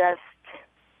suggest.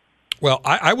 Well,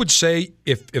 I would say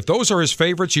if those are his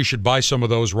favorites, you should buy some of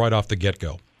those right off the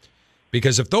get-go.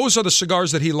 Because if those are the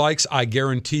cigars that he likes, I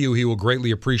guarantee you he will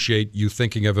greatly appreciate you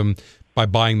thinking of him by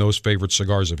buying those favorite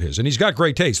cigars of his. And he's got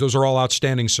great taste. Those are all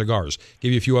outstanding cigars.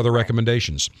 Give you a few other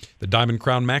recommendations. The Diamond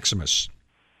Crown Maximus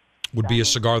would be a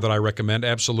cigar that I recommend,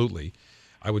 absolutely.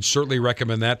 I would certainly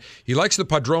recommend that. He likes the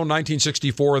Padron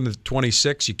 1964 and the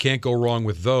 26. You can't go wrong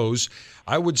with those.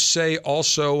 I would say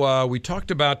also, we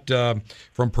talked about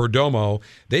from Perdomo,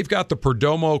 they've got the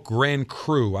Perdomo Grand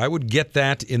Cru. I would get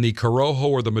that in the Corojo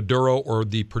or the Maduro or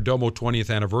the Perdomo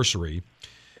 20th anniversary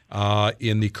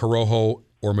in the Corojo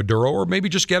or Maduro, or maybe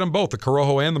just get them both, the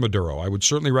Corojo and the Maduro. I would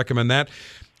certainly recommend that.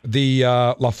 The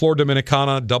La Flor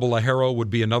Dominicana Double Lajero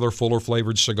would be another fuller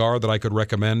flavored cigar that I could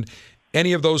recommend.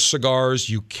 Any of those cigars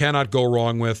you cannot go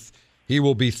wrong with. He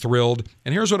will be thrilled.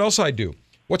 And here's what else I do.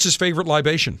 What's his favorite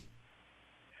libation?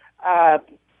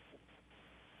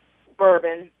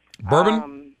 Bourbon.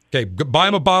 Bourbon? Okay, buy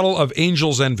him a bottle of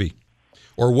Angel's Envy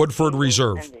or Woodford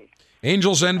Reserve.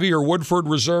 Angel's Envy or Woodford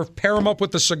Reserve. Pair them up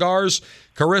with the cigars.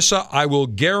 Carissa, I will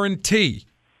guarantee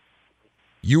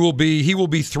he will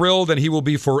be thrilled and he will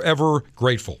be forever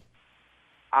grateful.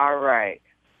 All right.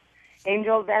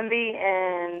 Angel's Envy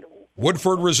and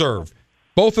Woodford Reserve.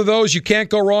 Both of those, you can't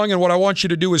go wrong. And what I want you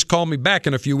to do is call me back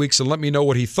in a few weeks and let me know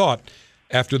what he thought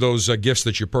after those gifts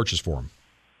that you purchased for him.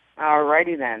 All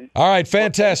righty then. All right,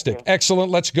 fantastic. Well, excellent.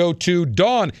 Let's go to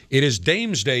Dawn. It is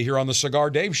Dame's Day here on the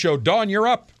Cigar Dave Show. Dawn, you're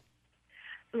up.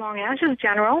 Long Ashes,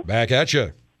 General. Back at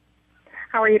you.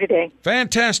 How are you today?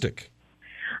 Fantastic.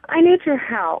 I need your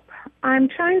help. I'm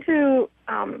trying to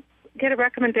get a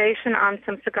recommendation on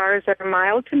some cigars that are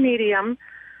mild to medium.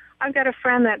 I've got a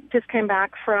friend that just came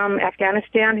back from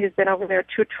Afghanistan. He's been over there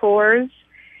 2 tours,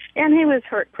 and he was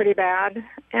hurt pretty bad,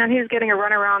 and he's getting a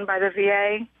runaround by the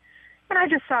VA. And I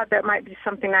just thought that might be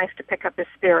something nice to pick up his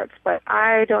spirits, but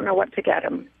I don't know what to get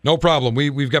him. No problem.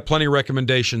 We've got plenty of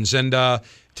recommendations. And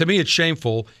to me, it's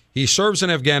shameful. He serves in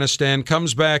Afghanistan,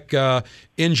 comes back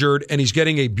injured, and he's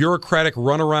getting a bureaucratic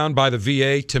runaround by the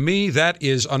VA. To me, that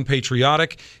is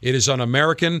unpatriotic. It is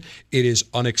un-American. It is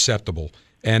unacceptable.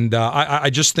 And I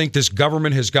just think this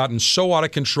government has gotten so out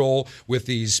of control with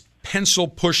these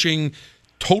pencil-pushing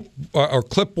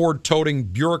clipboard-toting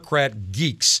bureaucrat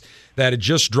geeks that it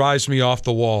just drives me off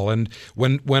the wall. And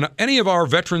when any of our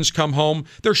veterans come home,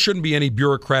 there shouldn't be any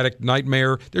bureaucratic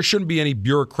nightmare. There shouldn't be any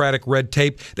bureaucratic red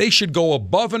tape. They should go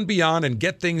above and beyond and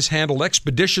get things handled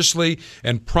expeditiously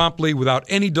and promptly without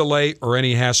any delay or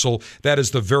any hassle. That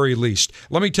is the very least.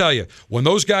 Let me tell you, when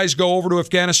those guys go over to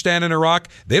Afghanistan and Iraq,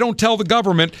 they don't tell the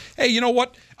government, hey, you know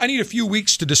what? I need a few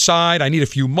weeks to decide. I need a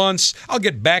few months. I'll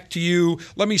get back to you.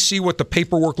 Let me see what the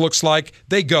paperwork looks like.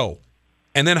 They go.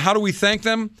 And then how do we thank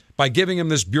them? By giving them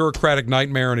this bureaucratic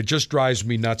nightmare, and it just drives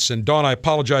me nuts. And, Dawn, I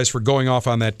apologize for going off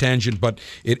on that tangent, but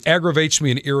it aggravates me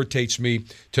and irritates me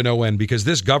to no end because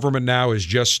this government now is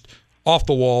just off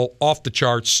the wall, off the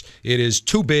charts. It is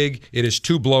too big, it is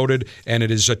too bloated, and it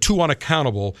is too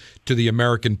unaccountable to the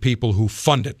American people who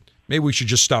fund it. Maybe we should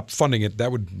just stop funding it.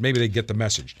 Maybe they get the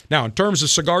message. Now, in terms of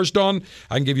cigars, Dawn,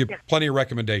 I can give you plenty of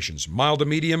recommendations. Mild to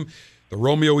medium, the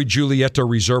Romeo y Julieta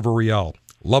Reserva Real.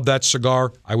 Love that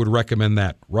cigar. I would recommend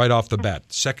that right off the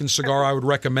bat. Second cigar I would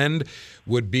recommend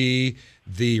would be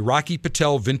the Rocky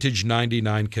Patel Vintage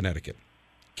 99 Connecticut.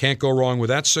 Can't go wrong with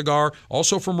that cigar.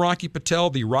 Also from Rocky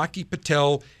Patel, the Rocky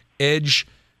Patel Edge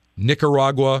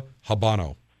Nicaragua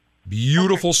Habano.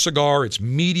 Beautiful cigar. It's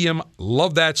medium.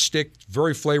 Love that stick.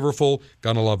 Very flavorful.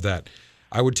 Gonna love that.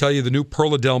 I would tell you the new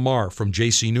Perla Del Mar from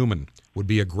J.C. Newman would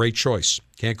be a great choice.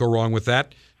 Can't go wrong with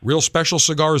that. Real special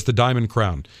cigar is the Diamond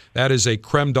Crown. That is a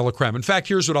creme de la creme. In fact,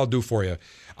 here's what I'll do for you.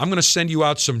 I'm going to send you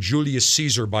out some Julius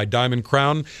Caesar by Diamond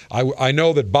Crown. I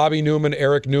know that Bobby Newman,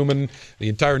 Eric Newman, the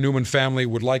entire Newman family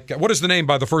would like... What is the name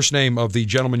by the first name of the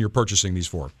gentleman you're purchasing these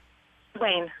for?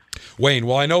 Wayne.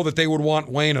 Well, I know that they would want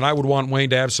Wayne, and I would want Wayne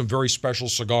to have some very special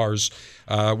cigars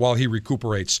while he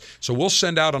recuperates. So we'll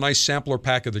send out a nice sampler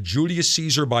pack of the Julius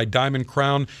Caesar by Diamond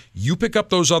Crown. You pick up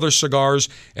those other cigars,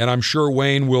 and I'm sure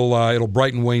Wayne will, it'll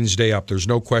brighten Wayne's day up. There's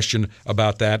no question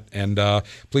about that. And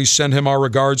please send him our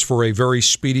regards for a very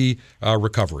speedy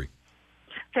recovery.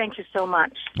 Thank you so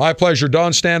much. My pleasure.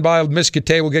 Dawn, stand by. Miss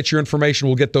Kate will get your information.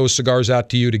 We'll get those cigars out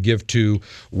to you to give to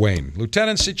Wayne.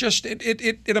 Lieutenants,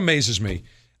 it amazes me.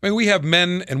 I mean, we have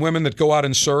men and women that go out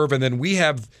and serve, and then we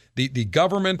have the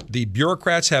government, the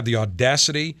bureaucrats have the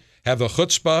audacity, have the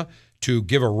chutzpah to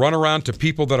give a runaround to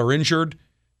people that are injured.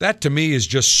 That, to me, is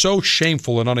just so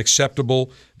shameful and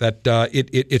unacceptable that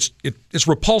it's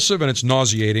repulsive and it's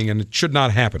nauseating, and it should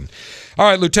not happen. All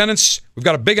right, Lieutenants, we've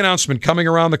got a big announcement coming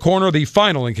around the corner, the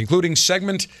final and concluding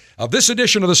segment of this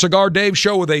edition of the Cigar Dave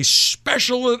Show with a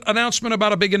special announcement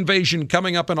about a big invasion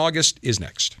coming up in August is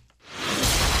next.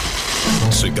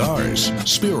 Cigars,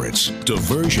 spirits,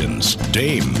 diversions,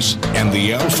 dames, and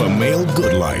the alpha male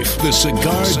good life. The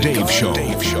Cigar Dave Show.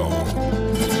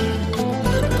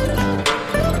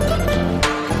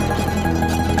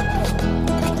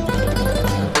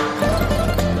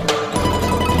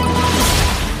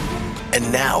 And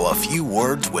now a few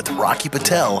words with Rocky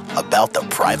Patel about the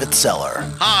private cellar.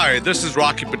 Hi, this is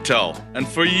Rocky Patel, and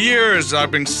for years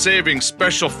I've been saving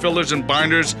special fillers and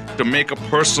binders to make a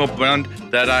personal blend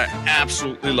that I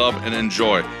absolutely love and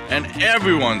enjoy. And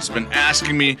everyone's been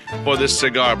asking me for this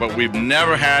cigar, but we've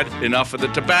never had enough of the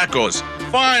tobaccos.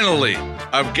 Finally,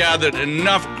 I've gathered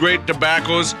enough great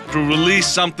tobaccos to release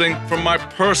something from my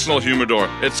personal humidor.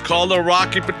 It's called the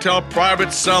Rocky Patel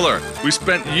Private Cellar. We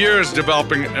spent years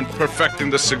developing and perfecting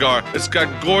the cigar. It's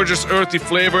got gorgeous earthy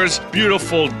flavors,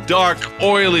 beautiful, dark,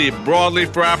 oily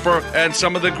broadleaf wrapper, and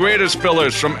some of the greatest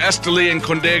fillers from Esteli and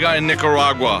Condega in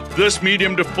Nicaragua. This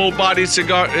medium to full body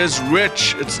cigar is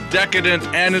rich, it's decadent,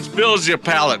 and it fills your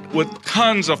palate with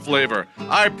tons of flavor.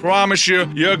 I promise you,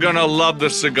 you're gonna love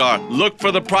this cigar. Look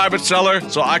for the Private Cellar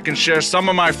so I can share some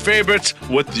of my favorites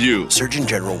with you. Surgeon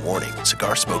General warning,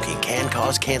 cigar smoking can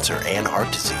cause cancer and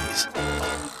heart disease.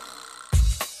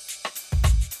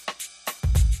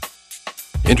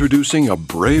 Introducing a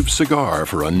brave cigar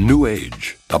for a new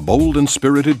age, a bold and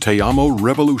spirited Te Amo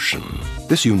Revolution.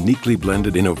 This uniquely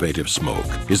blended innovative smoke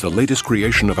is the latest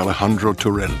creation of Alejandro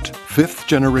Torrent, fifth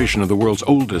generation of the world's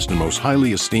oldest and most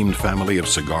highly esteemed family of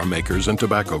cigar makers and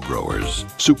tobacco growers.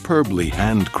 Superbly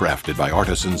handcrafted by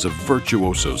artisans of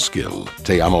virtuoso skill,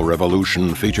 Te Amo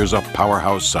Revolution features a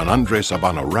powerhouse San Andres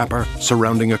Habano wrapper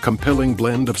surrounding a compelling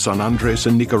blend of San Andres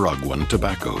and Nicaraguan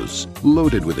tobaccos.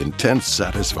 Loaded with intense,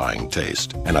 satisfying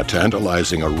taste and a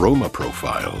tantalizing aroma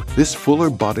profile, this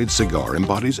fuller-bodied cigar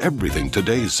embodies everything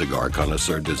today's cigar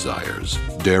connoisseur desires.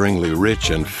 Daringly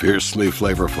rich and fiercely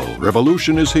flavorful,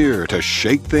 Revolution is here to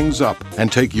shake things up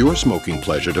and take your smoking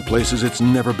pleasure to places it's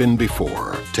never been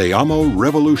before. Te Amo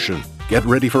Revolution. Get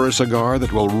ready for a cigar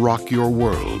that will rock your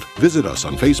world. Visit us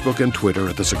on Facebook and Twitter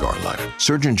at The Cigar Life.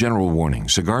 Surgeon General warning,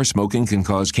 cigar smoking can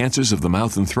cause cancers of the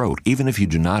mouth and throat, even if you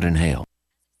do not inhale.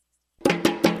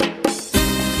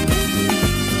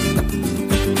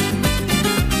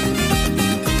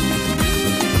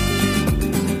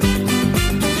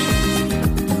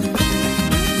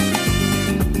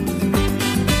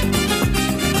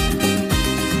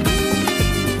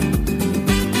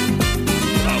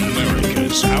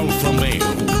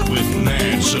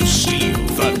 presence of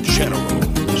Steve the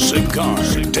General Cigar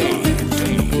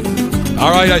Dave.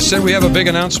 All right, I said we have a big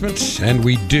announcement, and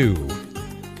we do.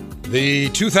 The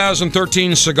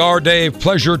 2013 Cigar Dave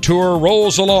Pleasure Tour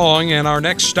rolls along, and our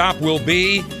next stop will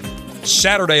be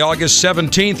Saturday, August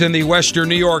 17th in the Western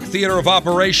New York Theater of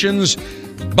Operations,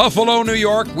 Buffalo, New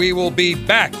York. We will be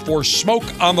back for Smoke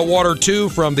on the Water 2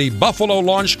 from the Buffalo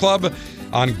Launch Club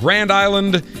on Grand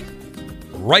Island,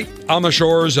 right on the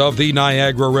shores of the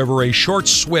Niagara River, a short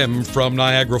swim from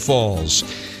Niagara Falls.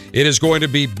 It is going to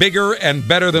be bigger and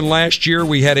better than last year.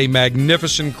 We had a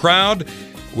magnificent crowd.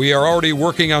 We are already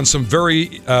working on some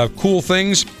very cool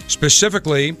things.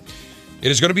 Specifically,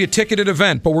 it is going to be a ticketed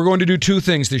event, but we're going to do two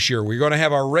things this year. We're going to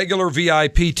have our regular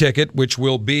VIP ticket, which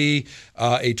will be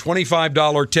a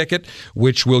 $25 ticket,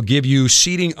 which will give you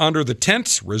seating under the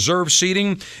tent, reserved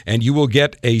seating, and you will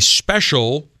get a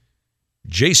special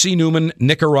J.C. Newman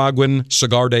Nicaraguan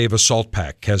Cigar Dave Assault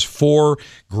Pack. Has 4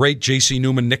 great J.C.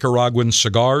 Newman Nicaraguan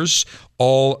cigars,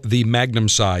 all the Magnum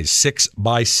size,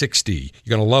 6x60.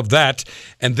 You're going to love that.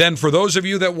 And then for those of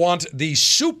you that want the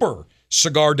super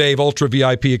Cigar Dave Ultra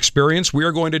VIP experience, we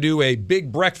are going to do a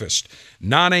big breakfast,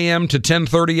 9 a.m. to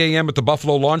 10:30 a.m. at the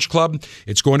Buffalo Launch Club.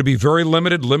 It's going to be very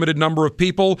limited number of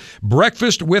people.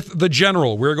 Breakfast with the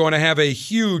General. We're going to have a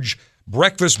huge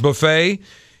breakfast buffet,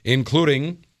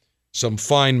 including some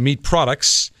fine meat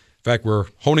products. In fact, we're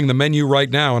honing the menu right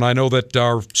now, and I know that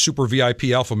our super VIP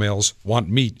alpha males want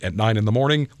meat at 9 in the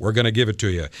morning. We're going to give it to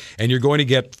you. And you're going to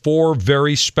get 4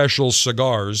 very special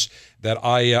cigars that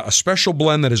a special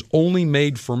blend that is only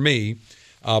made for me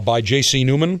by J.C.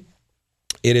 Newman.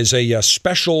 It is a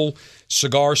special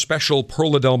cigar, special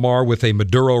Perla Del Mar with a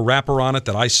Maduro wrapper on it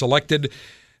that I selected.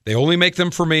 They only make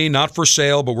them for me, not for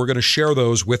sale, but we're going to share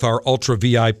those with our Ultra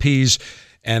VIPs.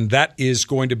 And that is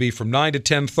going to be from 9 to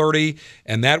 10:30,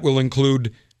 and that will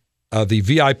include the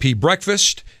VIP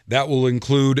breakfast. That will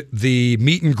include the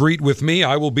meet and greet with me.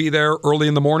 I will be there early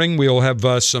in the morning. We'll have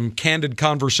some candid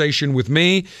conversation with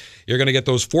me. You're going to get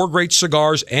those 4 great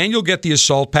cigars, and you'll get the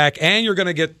assault pack, and you're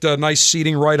going to get nice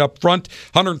seating right up front.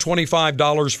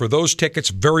 $125 for those tickets.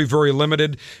 Very, very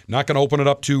limited. Not going to open it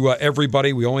up to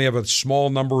everybody. We only have a small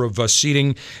number of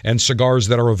seating and cigars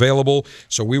that are available,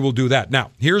 so we will do that.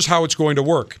 Now, here's how it's going to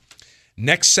work.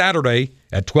 Next Saturday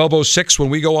at 12:06 when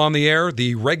we go on the air,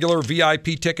 the regular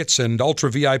VIP tickets and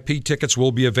Ultra VIP tickets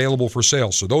will be available for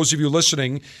sale. So those of you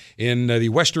listening in the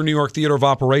Western New York Theater of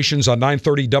Operations on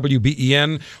 930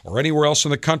 WBEN or anywhere else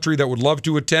in the country that would love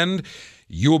to attend,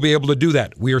 you will be able to do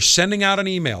that. We are sending out an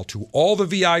email to all the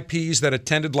VIPs that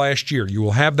attended last year. You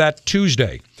will have that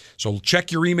Tuesday. So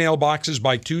check your email boxes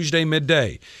by Tuesday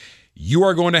midday. You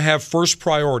are going to have first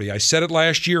priority. I said it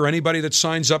last year. Anybody that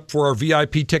signs up for our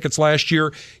VIP tickets last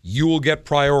year, you will get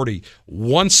priority.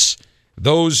 Once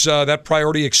that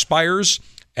priority expires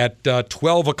at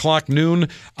 12 o'clock noon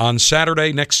on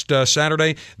Saturday, next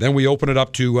Saturday, then we open it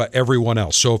up to everyone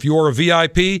else. So if you're a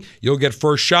VIP, you'll get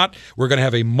first shot. We're going to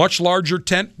have a much larger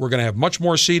tent. We're going to have much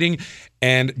more seating.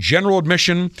 And general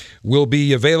admission will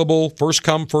be available, first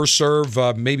come, first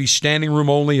serve, maybe standing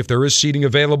room only if there is seating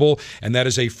available, and that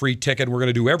is a free ticket. We're going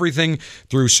to do everything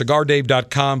through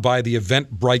CigarDave.com via the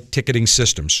Eventbrite ticketing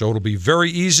system. So it'll be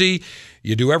very easy.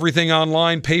 You do everything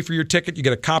online, pay for your ticket, you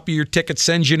get a copy of your ticket,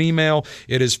 send you an email.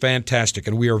 It is fantastic,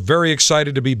 and we are very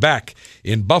excited to be back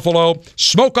in Buffalo.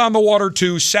 Smoke on the Water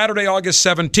 2, Saturday, August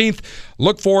 17th.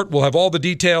 Look for it. We'll have all the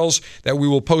details that we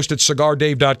will post at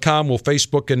CigarDave.com. We'll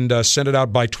Facebook and send it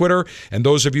out by Twitter. And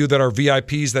those of you that are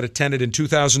VIPs that attended in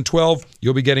 2012,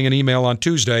 you'll be getting an email on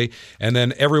Tuesday. And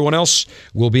then everyone else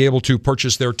will be able to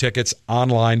purchase their tickets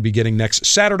online beginning next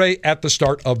Saturday at the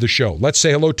start of the show. Let's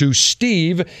say hello to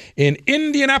Steve in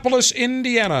Indianapolis,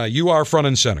 Indiana. You are front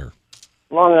and center.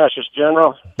 Long Ashes,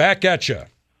 General. Back at you.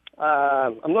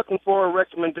 I'm looking for a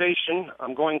recommendation.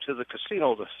 I'm going to the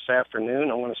casino this afternoon.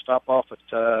 I want to stop off at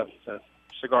the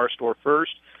cigar store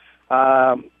first.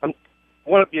 I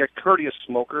want to be a courteous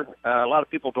smoker. A lot of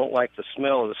people don't like the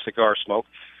smell of the cigar smoke.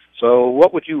 So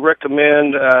what would you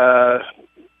recommend that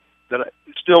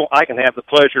I can have the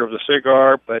pleasure of the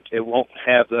cigar, but it won't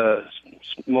have the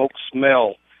smoke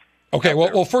smell? Okay,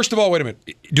 well, first of all, wait a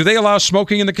minute. Do they allow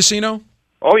smoking in the casino?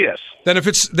 Oh, yes. Then if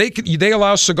they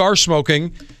allow cigar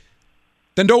smoking,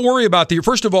 then don't worry about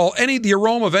first of all, the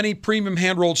aroma of any premium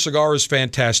hand-rolled cigar is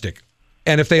fantastic.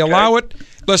 And if they allow it,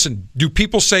 listen, do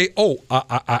people say,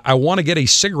 I want to get a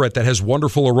cigarette that has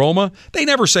wonderful aroma? They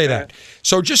never say that.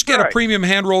 So just get a premium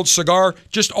hand-rolled cigar.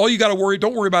 Just all you got to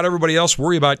don't worry about everybody else.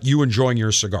 Worry about you enjoying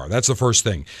your cigar. That's the first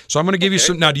thing. So I'm going to give you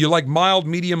some. Now, do you like mild,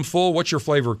 medium, full? What's your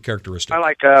flavor characteristic? I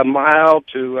like mild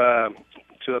to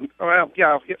to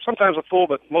sometimes a full,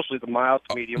 but mostly the mild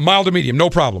to medium. Mild to medium, no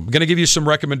problem. I'm going to give you some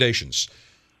recommendations.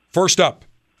 First up,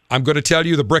 I'm going to tell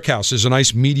you the Brick House is a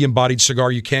nice medium-bodied cigar.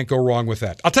 You can't go wrong with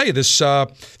that. I'll tell you, this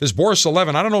Boris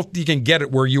 11, I don't know if you can get it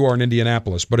where you are in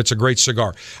Indianapolis, but it's a great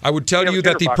cigar. I would tell you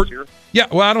that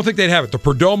I don't think they'd have it. The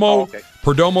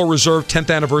Perdomo Reserve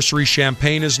 10th Anniversary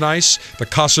Champagne is nice. The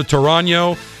Casa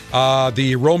Turano,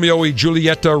 the Romeo y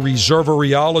Julieta Reserva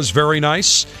Real is very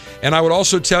nice. And I would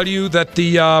also tell you that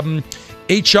the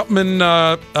H. Upmann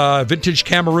Vintage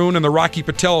Cameroon and the Rocky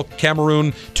Patel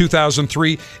Cameroon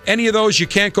 2003. Any of those you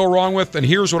can't go wrong with, and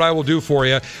here's what I will do for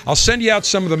you. I'll send you out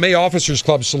some of the May Officers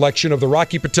Club selection of the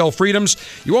Rocky Patel Freedoms.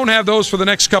 You won't have those for the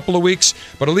next couple of weeks,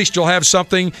 but at least you'll have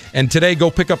something. And today,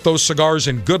 go pick up those cigars,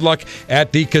 and good luck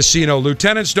at the casino.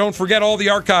 Lieutenants, don't forget all the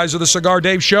archives of the Cigar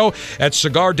Dave Show at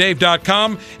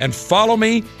CigarDave.com, and follow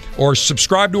me or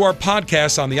subscribe to our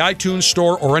podcast on the iTunes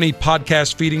Store or any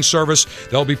podcast feeding service.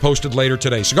 They'll be posted later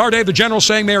today. Cigar Dave, the General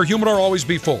saying, may your humidor always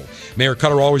be full. May your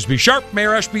cutter always be sharp. May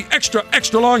your ash be extra,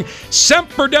 extra long.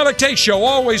 Semper Delectatio.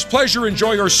 Always pleasure.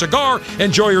 Enjoy your cigar,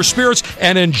 enjoy your spirits,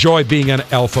 and enjoy being an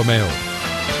alpha male.